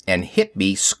out and hit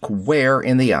me square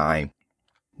in the eye.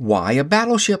 Why a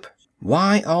battleship?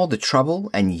 Why all the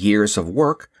trouble and years of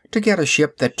work to get a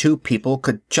ship that 2 people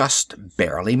could just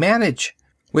barely manage?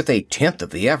 With a tenth of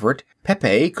the effort,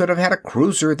 Pepe could have had a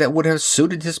cruiser that would have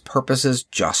suited his purposes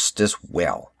just as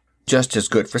well. Just as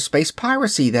good for space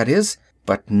piracy, that is,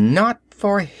 but not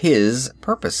for his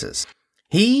purposes.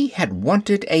 He had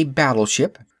wanted a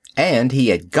battleship, and he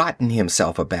had gotten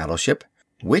himself a battleship,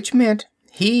 which meant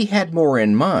he had more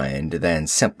in mind than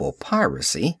simple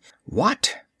piracy.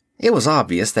 What? It was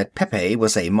obvious that Pepe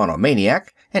was a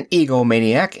monomaniac, an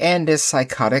egomaniac, and as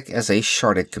psychotic as a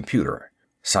shorted computer.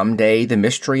 Someday the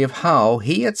mystery of how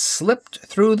he had slipped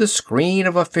through the screen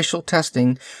of official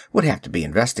testing would have to be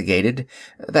investigated.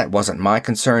 That wasn't my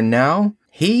concern now.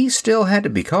 He still had to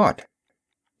be caught.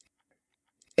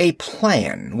 A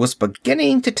plan was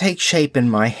beginning to take shape in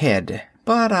my head,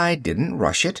 but I didn't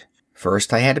rush it.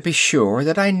 First, I had to be sure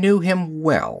that I knew him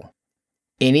well.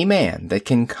 Any man that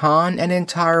can con an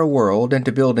entire world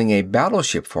into building a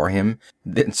battleship for him,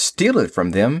 then steal it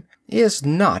from them, is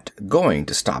not going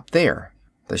to stop there.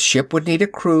 The ship would need a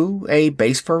crew, a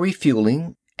base for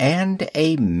refueling, and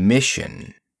a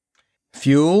mission.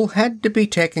 Fuel had to be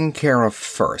taken care of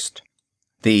first.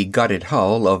 The gutted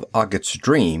hull of Ogget's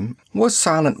Dream was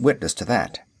silent witness to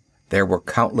that. There were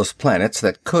countless planets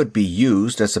that could be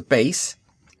used as a base.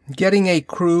 Getting a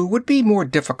crew would be more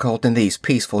difficult in these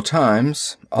peaceful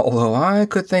times, although I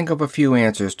could think of a few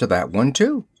answers to that one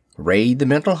too. Raid the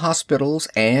mental hospitals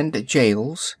and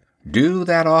jails. Do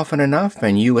that often enough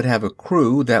and you would have a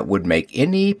crew that would make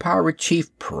any pirate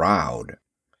chief proud.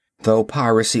 Though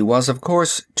piracy was, of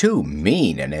course, too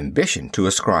mean an ambition to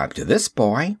ascribe to this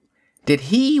boy. Did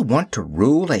he want to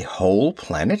rule a whole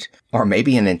planet, or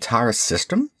maybe an entire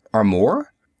system, or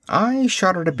more? I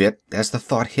shuddered a bit as the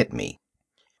thought hit me.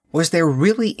 Was there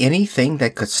really anything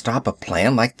that could stop a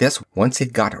plan like this once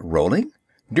it got rolling?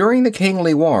 During the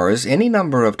Kingly Wars, any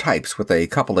number of types with a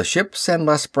couple of ships and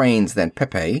less brains than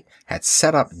Pepe had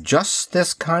set up just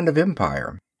this kind of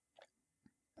empire.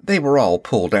 They were all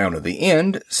pulled down in the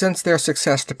end, since their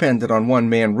success depended on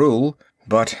one-man rule,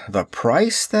 but the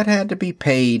price that had to be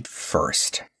paid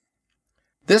first.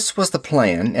 This was the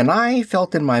plan, and I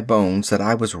felt in my bones that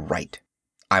I was right.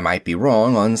 I might be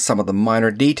wrong on some of the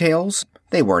minor details.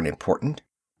 They weren't important.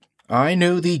 I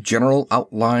knew the general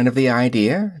outline of the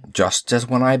idea, just as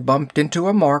when I bumped into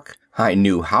a mark, I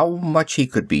knew how much he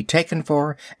could be taken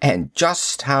for and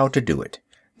just how to do it.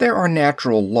 There are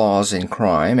natural laws in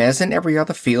crime, as in every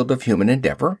other field of human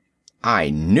endeavor. I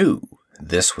knew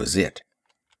this was it.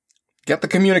 "Get the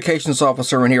communications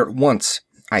officer in here at once,"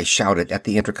 I shouted at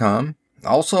the intercom.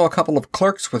 "Also a couple of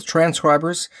clerks with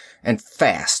transcribers, and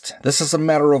fast. This is a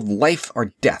matter of life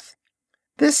or death."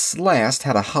 This last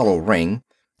had a hollow ring,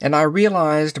 and I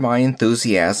realized my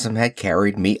enthusiasm had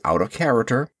carried me out of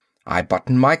character. I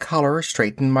buttoned my collar,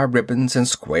 straightened my ribbons, and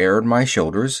squared my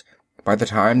shoulders. By the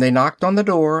time they knocked on the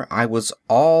door, I was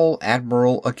all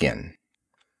admiral again.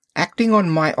 Acting on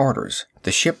my orders,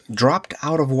 the ship dropped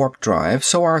out of warp drive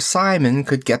so our Simon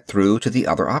could get through to the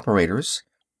other operators.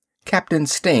 Captain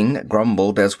Sting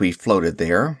grumbled as we floated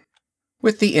there,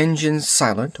 with the engines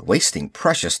silent, wasting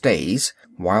precious days,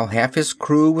 while half his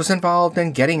crew was involved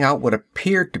in getting out what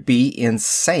appeared to be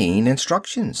insane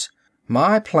instructions.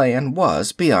 My plan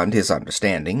was beyond his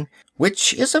understanding,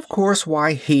 which is of course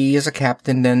why he is a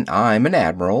captain and I'm an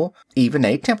admiral, even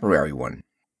a temporary one.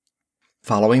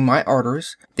 Following my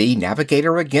orders, the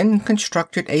navigator again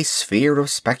constructed a sphere of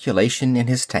speculation in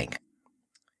his tank.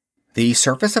 The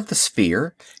surface of the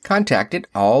sphere contacted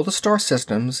all the star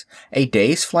systems, a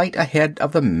day's flight ahead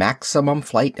of the maximum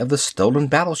flight of the stolen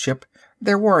battleship.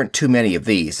 There weren't too many of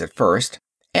these at first,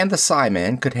 and the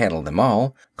Psi-Man could handle them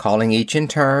all, calling each in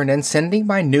turn and sending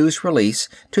my news release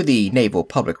to the naval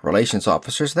public relations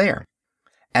officers there.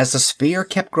 As the sphere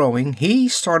kept growing, he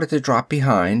started to drop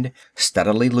behind,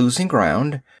 steadily losing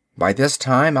ground. By this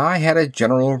time, I had a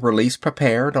general release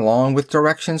prepared, along with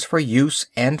directions for use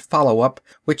and follow-up,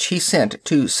 which he sent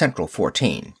to Central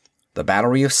 14. The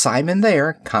battery of Psi-Men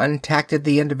there contacted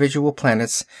the individual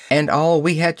planets, and all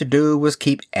we had to do was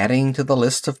keep adding to the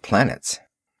list of planets.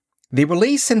 The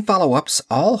release and follow-ups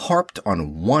all harped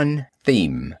on one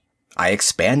theme. I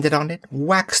expanded on it,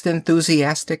 waxed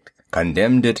enthusiastic,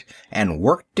 condemned it, and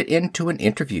worked it into an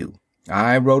interview.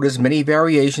 I wrote as many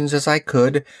variations as I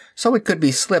could, so it could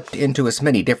be slipped into as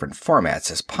many different formats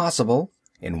as possible.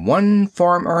 In one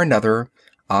form or another,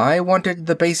 I wanted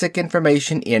the basic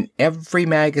information in every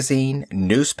magazine,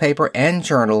 newspaper, and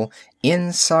journal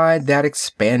inside that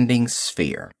expanding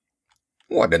sphere.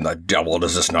 "What in the devil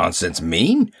does this nonsense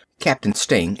mean?" Captain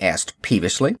Sting asked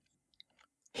peevishly.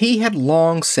 He had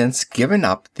long since given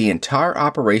up the entire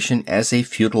operation as a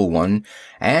futile one,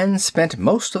 and spent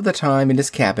most of the time in his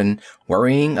cabin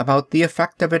worrying about the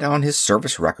effect of it on his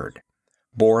service record.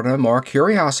 Boredom or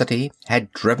curiosity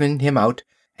had driven him out,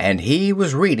 and he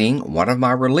was reading one of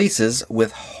my releases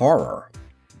with horror.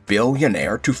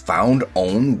 Billionaire to found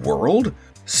own world?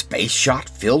 Space yacht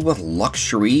filled with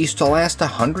luxuries to last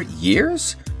 100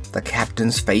 years? The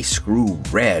captain's face grew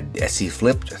red as he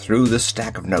flipped through the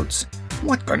stack of notes.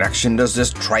 What connection does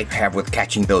this tripe have with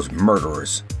catching those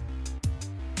murderers?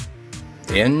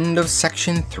 End of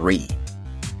section 3.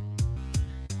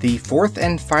 The fourth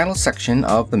and final section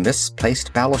of The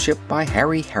Misplaced Battleship by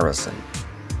Harry Harrison.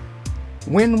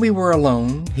 When we were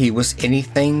alone, he was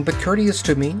anything but courteous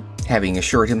to me, having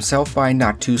assured himself by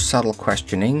not too subtle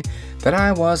questioning that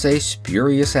I was a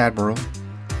spurious admiral.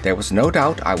 There was no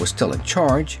doubt I was still in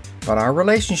charge, but our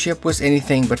relationship was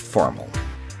anything but formal.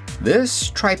 This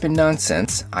tripe and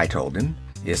nonsense, I told him,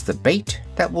 is the bait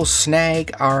that will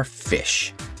snag our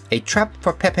fish. A trap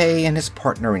for Pepe and his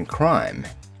partner in crime.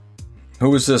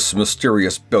 Who is this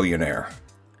mysterious billionaire?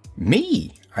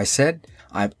 Me, I said.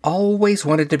 I've always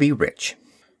wanted to be rich.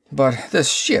 But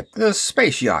this ship, this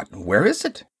space yacht, where is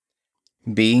it?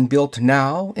 Being built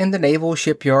now in the naval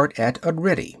shipyard at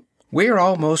Udrydde. We're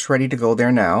almost ready to go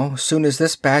there now, soon as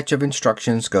this batch of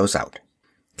instructions goes out.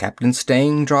 Captain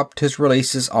Stang dropped his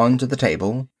releases onto the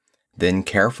table, then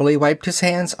carefully wiped his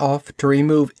hands off to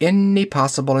remove any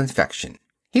possible infection.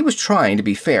 He was trying to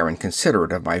be fair and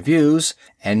considerate of my views,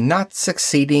 and not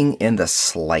succeeding in the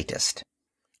slightest.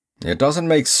 It doesn't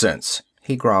make sense,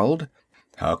 he growled.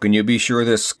 How can you be sure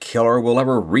this killer will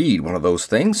ever read one of those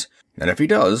things? And if he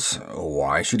does,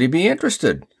 why should he be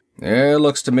interested? It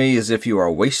looks to me as if you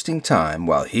are wasting time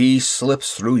while he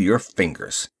slips through your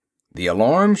fingers. The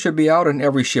alarm should be out and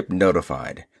every ship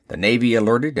notified, the Navy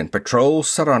alerted, and patrols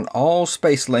set on all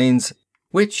space lanes,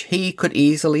 which he could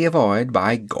easily avoid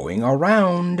by going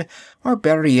around, or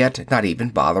better yet, not even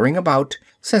bothering about,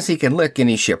 since he can lick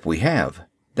any ship we have.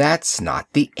 That's not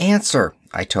the answer,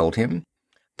 I told him.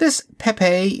 This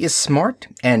Pepe is smart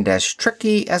and as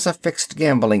tricky as a fixed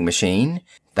gambling machine.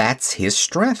 That's his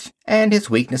strength, and his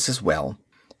weakness as well.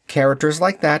 Characters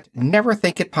like that never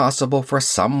think it possible for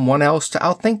someone else to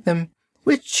outthink them,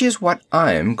 which is what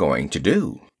I'm going to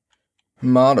do.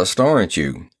 Modest, aren't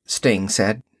you? Sting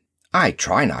said. I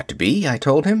try not to be, I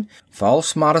told him.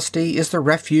 False modesty is the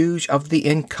refuge of the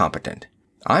incompetent.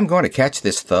 I'm going to catch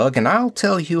this thug, and I'll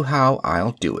tell you how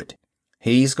I'll do it.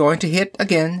 He's going to hit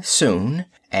again soon,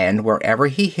 and wherever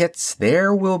he hits,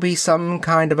 there will be some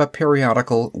kind of a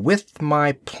periodical with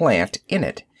my plant in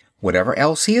it. Whatever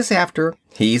else he is after,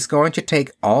 he's going to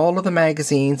take all of the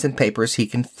magazines and papers he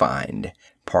can find,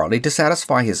 partly to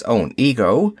satisfy his own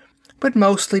ego, but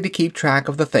mostly to keep track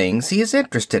of the things he is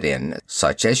interested in,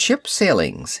 such as ship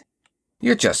sailings.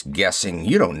 You're just guessing.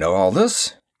 You don't know all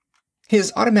this.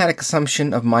 His automatic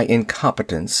assumption of my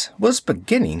incompetence was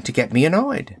beginning to get me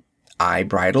annoyed. I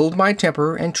bridled my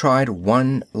temper and tried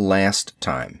one last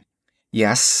time.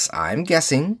 Yes, I'm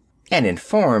guessing, an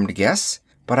informed guess,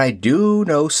 but I do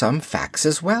know some facts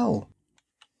as well.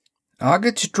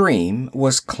 Aghat's dream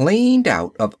was cleaned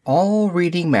out of all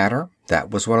reading matter. That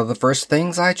was one of the first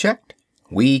things I checked.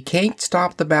 We can't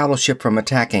stop the battleship from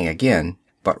attacking again,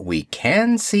 but we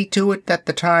can see to it that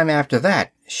the time after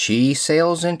that she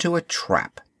sails into a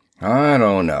trap. I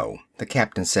don't know, the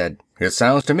captain said. It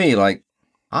sounds to me like...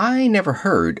 I never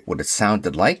heard what it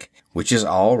sounded like, which is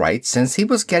all right since he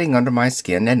was getting under my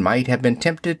skin and might have been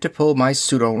tempted to pull my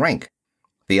pseudo-rank.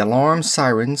 The alarm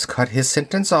sirens cut his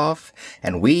sentence off,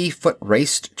 and we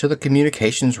foot-raced to the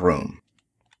communications room.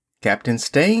 Captain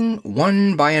Stang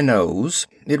won by a nose.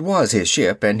 It was his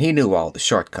ship, and he knew all the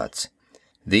shortcuts.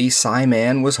 The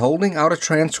Psi-man was holding out a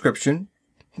transcription,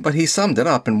 but he summed it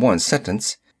up in one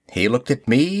sentence. He looked at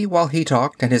me while he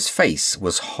talked, and his face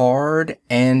was hard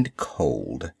and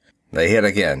cold. They hit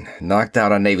again. Knocked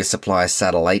out a Navy supply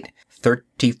satellite.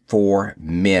 34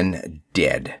 men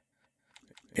dead.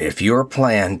 If your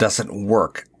plan doesn't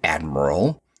work,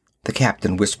 Admiral, the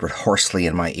captain whispered hoarsely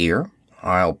in my ear,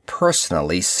 I'll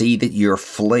personally see that you're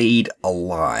flayed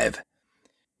alive.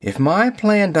 If my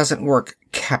plan doesn't work,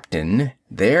 Captain,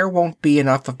 there won't be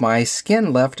enough of my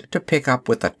skin left to pick up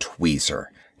with a tweezer.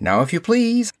 Now, if you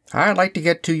please, I'd like to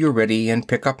get to Udrydde and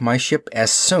pick up my ship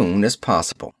as soon as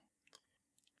possible.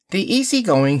 The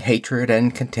easygoing hatred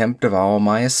and contempt of all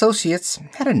my associates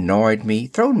had annoyed me,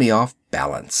 thrown me off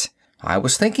balance. I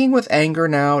was thinking with anger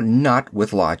now, not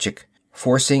with logic.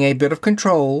 Forcing a bit of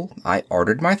control, I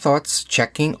ordered my thoughts,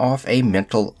 checking off a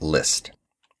mental list.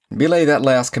 Belay that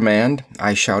last command,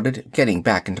 I shouted, getting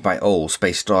back into my old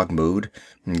space dog mood.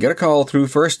 Get a call through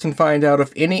first and find out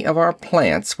if any of our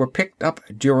plants were picked up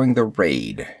during the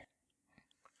raid.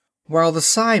 While the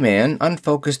Psi-man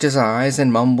unfocused his eyes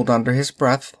and mumbled under his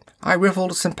breath, I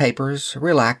riffled some papers,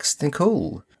 relaxed and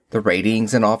cool. The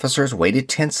ratings and officers waited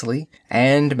tensely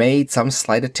and made some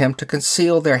slight attempt to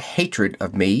conceal their hatred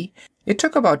of me. It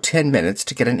took about 10 minutes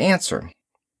to get an answer.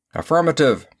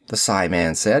 "Affirmative," the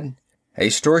Psi-man said. "A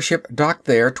storeship docked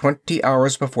there 20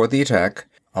 hours before the attack.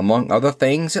 Among other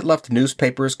things, it left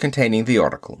newspapers containing the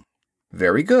article."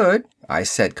 "Very good," I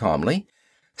said calmly.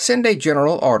 "Send a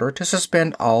general order to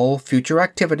suspend all future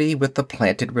activity with the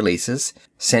planted releases.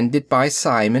 Send it by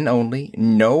Simon only.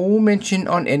 No mention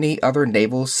on any other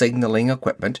naval signaling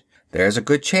equipment. There's a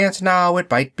good chance now it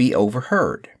might be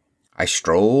overheard." I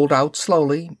strolled out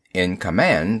slowly, in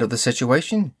command of the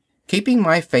situation, keeping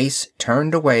my face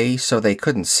turned away so they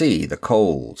couldn't see the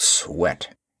cold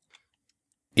sweat.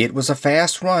 It was a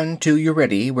fast run to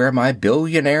Uredi, where my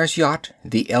billionaire's yacht,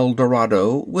 the El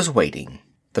Dorado, was waiting.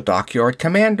 The dockyard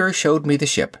commander showed me the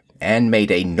ship, and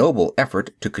made a noble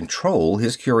effort to control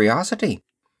his curiosity.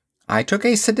 I took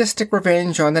a sadistic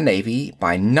revenge on the Navy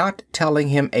by not telling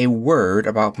him a word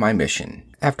about my mission.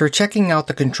 After checking out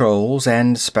the controls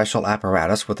and special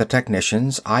apparatus with the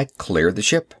technicians, I cleared the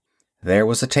ship. There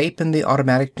was a tape in the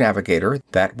automatic navigator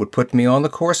that would put me on the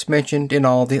course mentioned in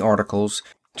all the articles.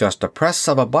 Just a press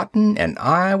of a button and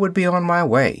I would be on my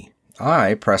way.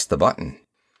 I pressed the button.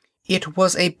 It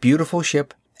was a beautiful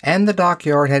ship, and the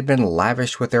dockyard had been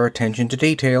lavish with their attention to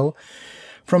detail.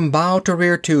 From bow to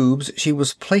rear tubes she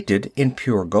was plated in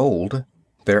pure gold.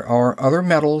 There are other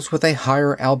metals with a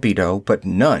higher albedo, but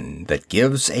none that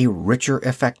gives a richer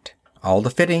effect. All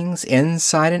the fittings,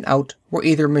 inside and out, were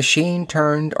either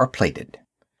machine-turned or plated.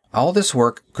 All this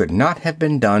work could not have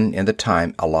been done in the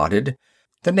time allotted.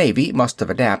 The Navy must have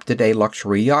adapted a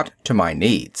luxury yacht to my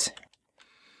needs.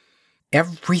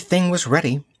 Everything was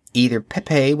ready. Either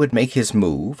Pepe would make his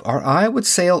move, or I would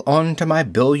sail on to my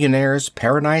billionaire's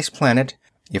paradise planet.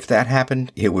 If that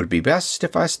happened, it would be best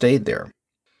if I stayed there.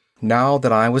 Now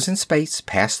that I was in space,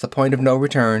 past the point of no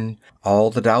return,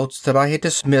 all the doubts that I had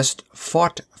dismissed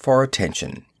fought for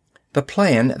attention. The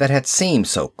plan that had seemed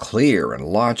so clear and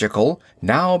logical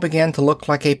now began to look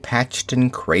like a patched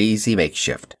and crazy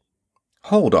makeshift.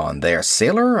 "Hold on there,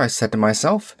 sailor," I said to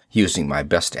myself, using my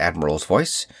best admiral's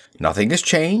voice. "Nothing has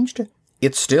changed.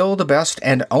 It's still the best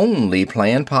and only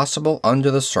plan possible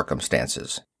under the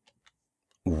circumstances."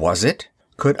 Was it?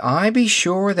 Could I be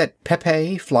sure that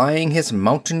Pepe, flying his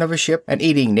mountain of a ship and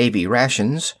eating Navy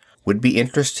rations, would be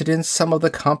interested in some of the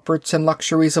comforts and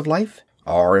luxuries of life?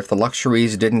 Or if the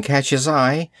luxuries didn't catch his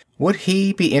eye, would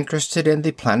he be interested in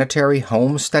the planetary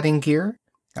homesteading gear?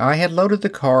 I had loaded the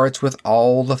cards with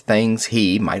all the things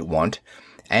he might want,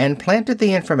 and planted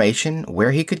the information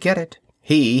where he could get it.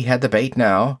 He had the bait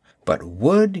now, but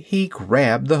would he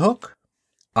grab the hook?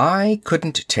 I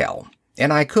couldn't tell,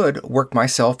 and I could work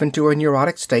myself into a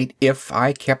neurotic state if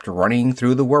I kept running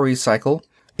through the worry cycle.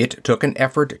 It took an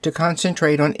effort to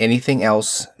concentrate on anything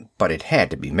else, but it had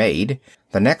to be made.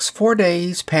 The next 4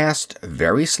 days passed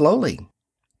very slowly.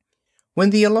 When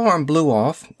the alarm blew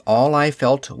off, all I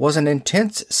felt was an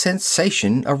intense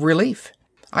sensation of relief.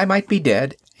 I might be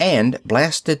dead and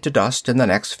blasted to dust in the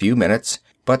next few minutes,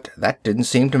 but that didn't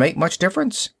seem to make much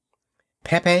difference.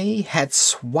 Pepe had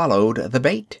swallowed the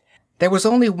bait. There was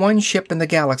only one ship in the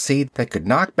galaxy that could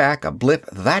knock back a blip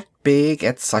that big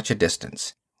at such a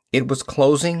distance. It was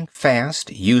closing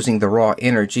fast, using the raw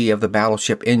energy of the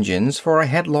battleship engines for a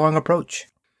headlong approach.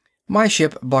 My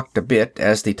ship bucked a bit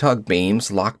as the tug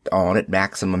beams locked on at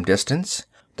maximum distance.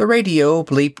 The radio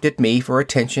bleeped at me for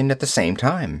attention at the same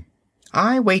time.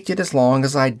 I waited as long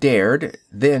as I dared,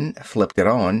 then flipped it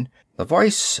on. The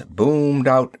voice boomed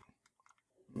out,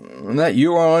 "That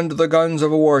you are under the guns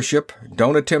of a warship.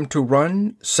 Don't attempt to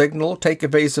run, signal, take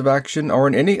evasive action, or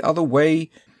in any other way—"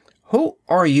 "Who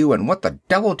are you and what the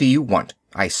devil do you want?"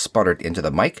 I sputtered into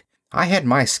the mic. I had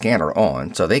my scanner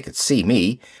on so they could see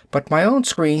me, but my own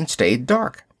screen stayed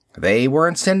dark. They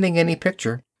weren't sending any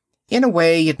picture. In a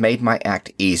way, it made my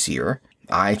act easier.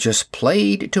 I just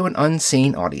played to an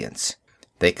unseen audience.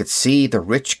 They could see the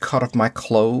rich cut of my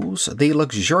clothes, the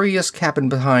luxurious cabin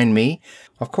behind me.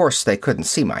 Of course, they couldn't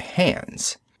see my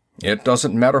hands. "It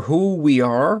doesn't matter who we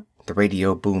are," the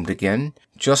radio boomed again.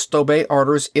 "Just obey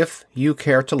orders if you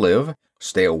care to live.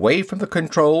 Stay away from the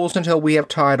controls until we have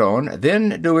tied on,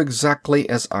 then do exactly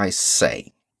as I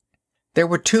say." There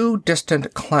were 2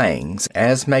 distant clangs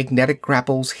as magnetic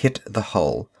grapples hit the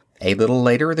hull. A little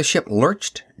later, the ship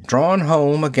lurched, drawn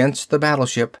home against the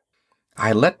battleship.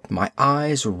 I let my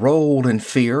eyes roll in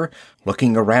fear,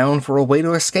 looking around for a way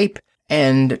to escape,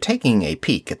 and taking a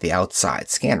peek at the outside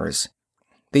scanners.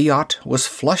 The yacht was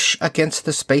flush against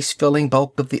the space-filling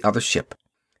bulk of the other ship.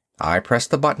 I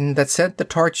pressed the button that sent the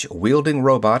torch-wielding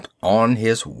robot on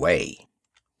his way.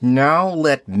 Now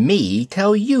let me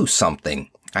tell you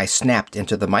something, I snapped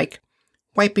into the mic,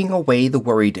 wiping away the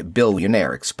worried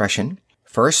billionaire expression.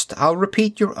 First, I'll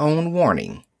repeat your own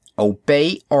warning.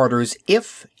 Obey orders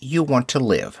if you want to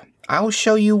live. I'll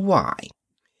show you why.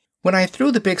 When I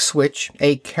threw the big switch,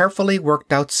 a carefully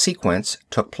worked out sequence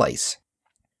took place.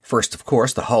 First, of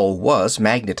course, the hull was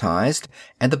magnetized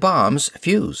and the bombs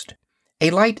fused.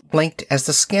 A light blinked as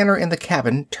the scanner in the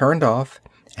cabin turned off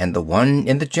and the one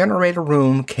in the generator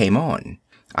room came on.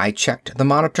 I checked the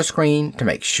monitor screen to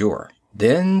make sure,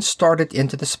 then started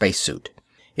into the spacesuit.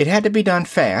 It had to be done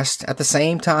fast. At the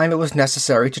same time, it was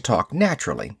necessary to talk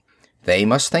naturally. They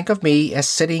must think of me as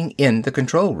sitting in the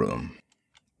control room.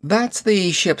 That's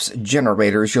the ship's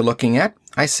generators you're looking at,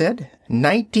 I said.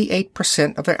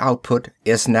 98% of their output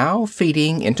is now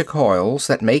feeding into coils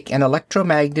that make an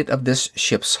electromagnet of this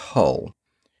ship's hull.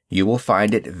 You will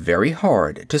find it very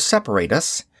hard to separate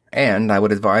us, and I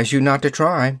would advise you not to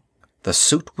try. The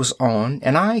suit was on,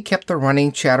 and I kept the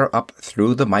running chatter up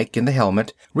through the mic in the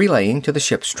helmet, relaying to the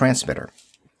ship's transmitter.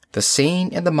 The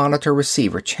scene in the monitor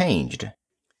receiver changed.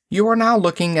 You are now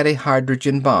looking at a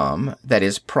hydrogen bomb that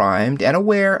is primed and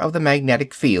aware of the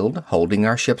magnetic field holding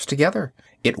our ships together.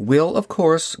 It will, of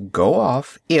course, go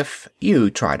off if you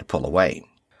try to pull away.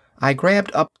 I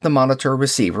grabbed up the monitor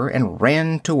receiver and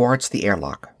ran towards the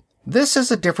airlock. This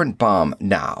is a different bomb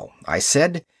now, I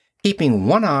said, keeping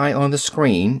one eye on the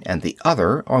screen and the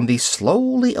other on the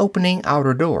slowly opening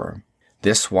outer door.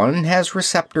 This one has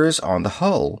receptors on the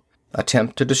hull.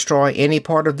 Attempt to destroy any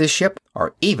part of this ship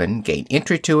or even gain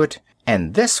entry to it,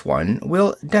 and this one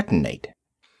will detonate.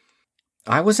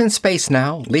 I was in space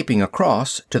now, leaping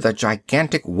across to the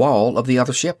gigantic wall of the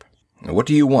other ship. What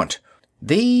do you want?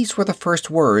 These were the first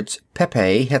words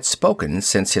Pepe had spoken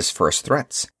since his first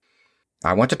threats.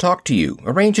 I want to talk to you,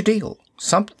 arrange a deal,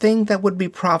 something that would be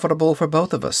profitable for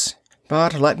both of us.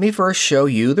 But let me first show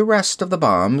you the rest of the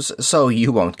bombs so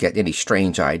you won't get any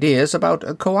strange ideas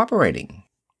about cooperating.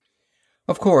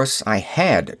 Of course, I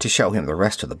had to show him the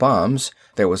rest of the bombs.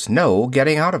 There was no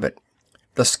getting out of it.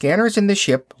 The scanners in the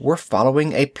ship were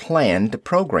following a planned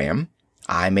program.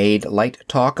 I made light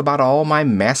talk about all my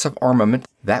massive armament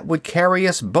that would carry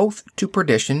us both to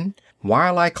perdition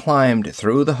while I climbed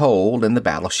through the hole in the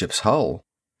battleship's hull.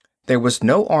 There was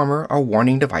no armor or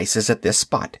warning devices at this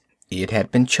spot. It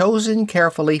had been chosen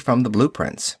carefully from the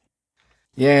blueprints.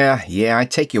 Yeah, I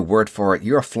take your word for it.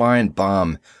 You're a flying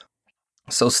bomb.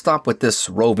 So stop with this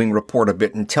roving report a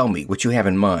bit and tell me what you have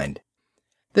in mind.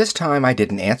 This time I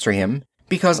didn't answer him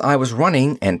because I was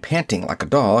running and panting like a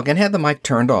dog and had the mic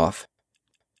turned off.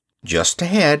 Just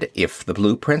ahead, if the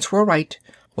blueprints were right,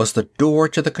 was the door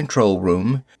to the control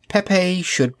room. Pepe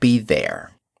should be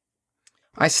there.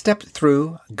 I stepped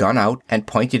through, gun out, and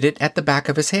pointed it at the back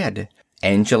of his head.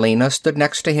 Angelina stood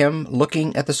next to him,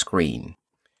 looking at the screen.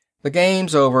 The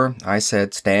game's over, I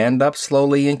said. Stand up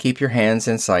slowly and keep your hands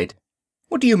in sight.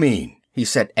 What do you mean? He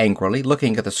said angrily,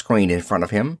 looking at the screen in front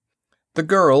of him. The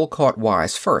girl caught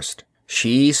wise first.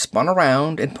 She spun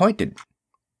around and pointed.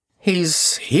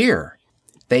 He's here.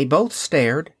 They both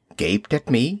stared, gaped at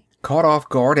me, caught off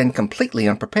guard and completely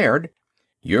unprepared.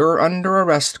 You're under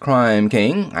arrest, Crime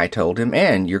King, I told him,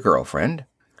 and your girlfriend.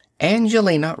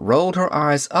 Angelina rolled her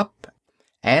eyes up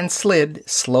and slid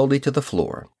slowly to the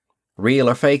floor. Real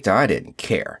or faked, I didn't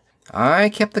care. I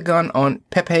kept the gun on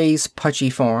Pepe's pudgy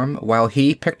form while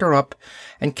he picked her up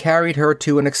and carried her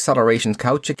to an acceleration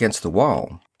couch against the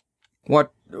wall.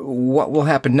 What will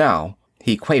happen now?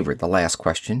 He quavered the last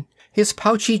question. His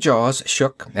pouchy jaws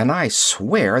shook, and I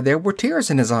swear there were tears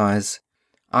in his eyes.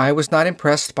 I was not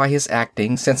impressed by his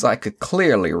acting, since I could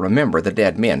clearly remember the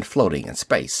dead men floating in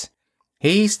space.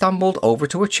 He stumbled over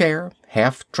to a chair,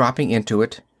 half dropping into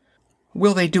it.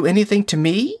 Will they do anything to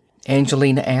me?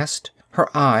 Angelina asked. Her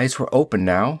eyes were open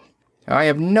now. I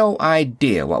have no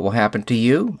idea what will happen to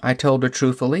you, I told her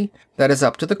truthfully. That is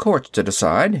up to the courts to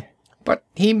decide. But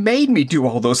he made me do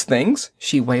all those things,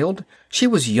 she wailed. She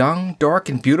was young, dark,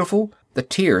 and beautiful. The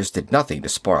tears did nothing to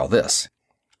spoil this.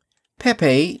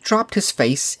 Pepe dropped his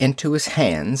face into his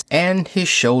hands, and his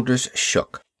shoulders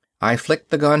shook. I flicked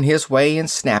the gun his way and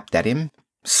snapped at him.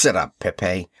 Sit up,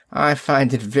 Pepe. I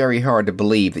find it very hard to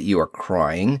believe that you are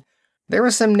crying. There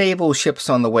are some naval ships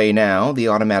on the way now. The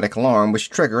automatic alarm was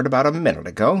triggered about a minute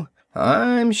ago.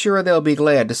 I'm sure they'll be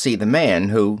glad to see the man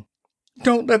who...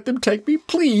 Don't let them take me,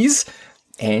 please.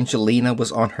 Angelina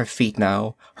was on her feet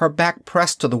now, her back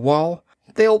pressed to the wall.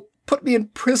 They'll put me in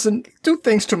prison, do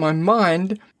things to my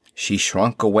mind. She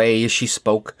shrunk away as she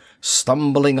spoke,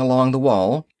 stumbling along the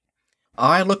wall.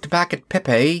 I looked back at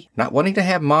Pepe, not wanting to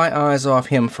have my eyes off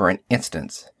him for an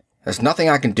instant. There's nothing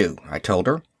I can do, I told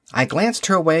her. I glanced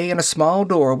her way and a small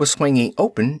door was swinging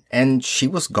open and she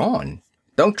was gone.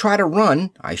 "Don't try to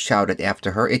run," I shouted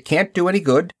after her. "It can't do any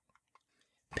good."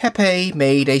 Pepe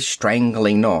made a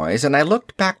strangling noise and I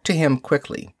looked back to him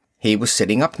quickly. He was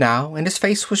sitting up now and his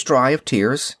face was dry of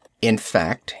tears. In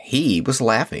fact, he was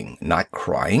laughing, not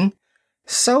crying.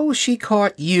 "So she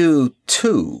caught you,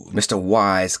 too, Mr.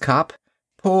 Wise Cop.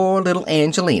 Poor little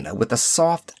Angelina with the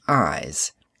soft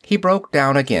eyes." He broke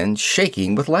down again,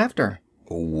 shaking with laughter.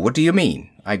 "What do you mean?"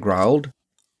 I growled.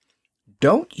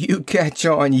 "Don't you catch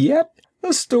on yet?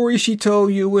 The story she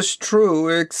told you was true,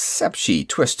 except she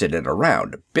twisted it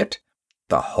around a bit.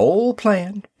 The whole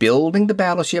plan, building the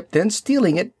battleship, then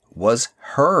stealing it, was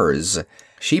hers.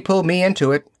 She pulled me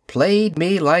into it, played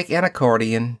me like an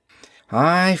accordion.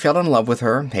 I fell in love with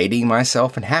her, hating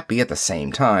myself and happy at the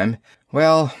same time.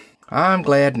 Well, I'm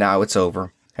glad now it's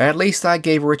over. At least I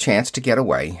gave her a chance to get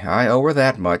away. I owe her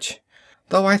that much.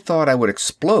 Though I thought I would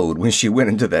explode when she went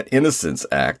into that innocence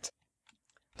act."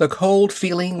 The cold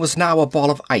feeling was now a ball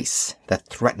of ice that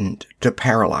threatened to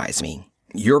paralyze me.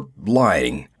 "You're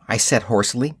lying," I said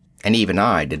hoarsely, and even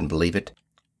I didn't believe it.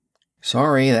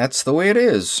 "Sorry, that's the way it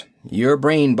is. Your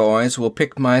brain boys will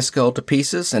pick my skull to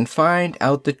pieces and find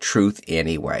out the truth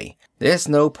anyway. There's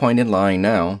no point in lying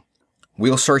now.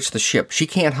 We'll search the ship. She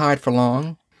can't hide for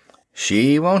long."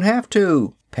 "She won't have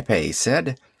to," Pepe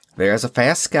said. "There's a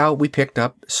fast scout we picked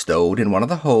up, stowed in one of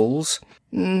the holes.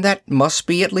 That must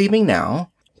be it leaving now."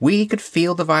 We could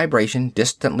feel the vibration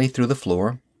distantly through the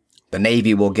floor. "The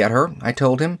Navy will get her," I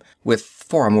told him, with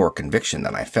far more conviction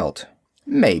than I felt.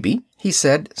 "Maybe," he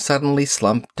said, suddenly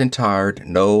slumped and tired,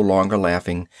 no longer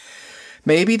laughing.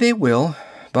 "Maybe they will,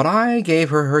 but I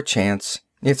gave her her chance.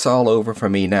 It's all over for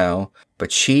me now,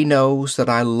 but she knows that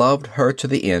I loved her to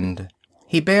the end."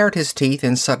 He bared his teeth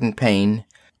in sudden pain.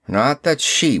 "Not that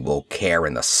she will care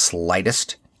in the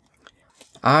slightest."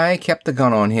 I kept the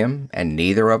gun on him, and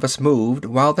neither of us moved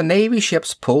while the Navy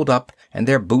ships pulled up and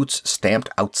their boots stamped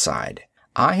outside.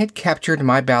 I had captured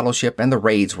my battleship and the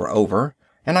raids were over,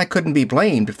 and I couldn't be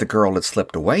blamed if the girl had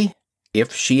slipped away.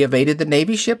 If she evaded the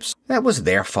Navy ships, that was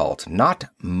their fault, not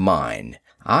mine.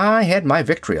 I had my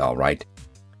victory all right.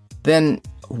 Then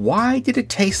why did it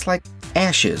taste like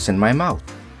ashes in my mouth?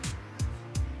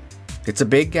 It's a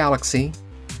big galaxy,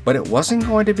 but it wasn't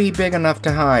going to be big enough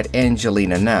to hide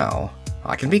Angelina now.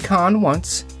 I can be conned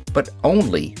once, but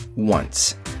only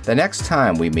once. The next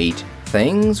time we meet,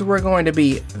 things were going to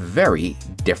be very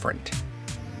different.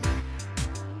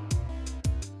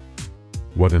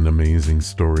 What an amazing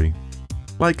story.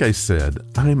 Like I said,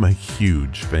 I'm a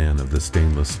huge fan of The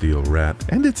Stainless Steel Rat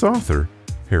and its author,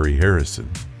 Harry Harrison.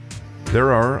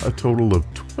 There are a total of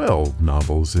 12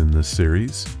 novels in this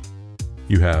series.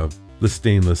 You have The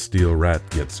Stainless Steel Rat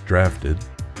Gets Drafted,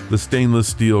 The Stainless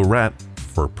Steel Rat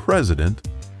for President,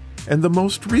 and the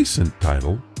most recent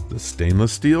title, The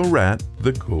Stainless Steel Rat,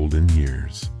 The Golden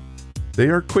Years. They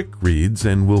are quick reads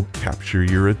and will capture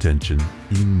your attention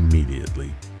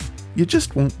immediately. You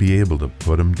just won't be able to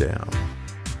put them down.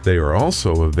 They are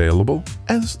also available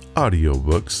as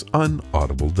audiobooks on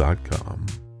audible.com.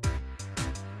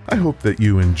 I hope that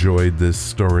you enjoyed this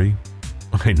story.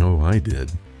 I know I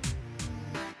did.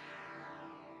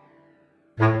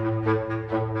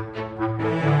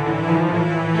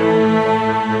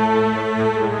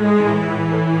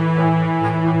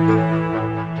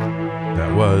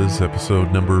 That was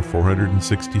episode number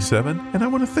 467, and I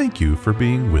want to thank you for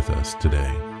being with us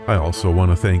today. I also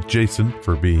want to thank Jason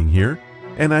for being here,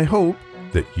 and I hope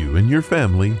that you and your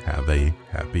family have a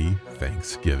happy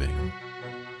Thanksgiving.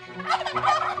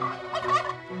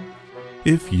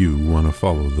 If you want to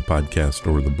follow the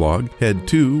podcast or the blog, head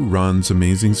to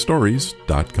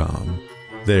ronsamazingstories.com.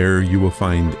 There you will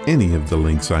find any of the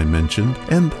links I mentioned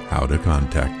and how to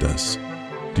contact us.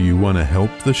 Do you want to help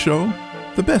the show?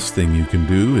 The best thing you can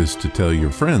do is to tell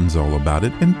your friends all about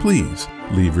it, and please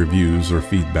leave reviews or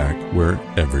feedback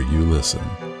wherever you listen.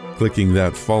 Clicking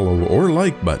that follow or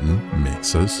like button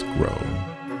makes us grow.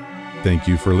 Thank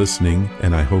you for listening,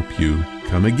 and I hope you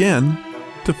come again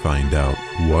to find out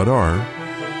what are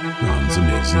Ron's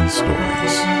Amazing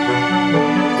Stories.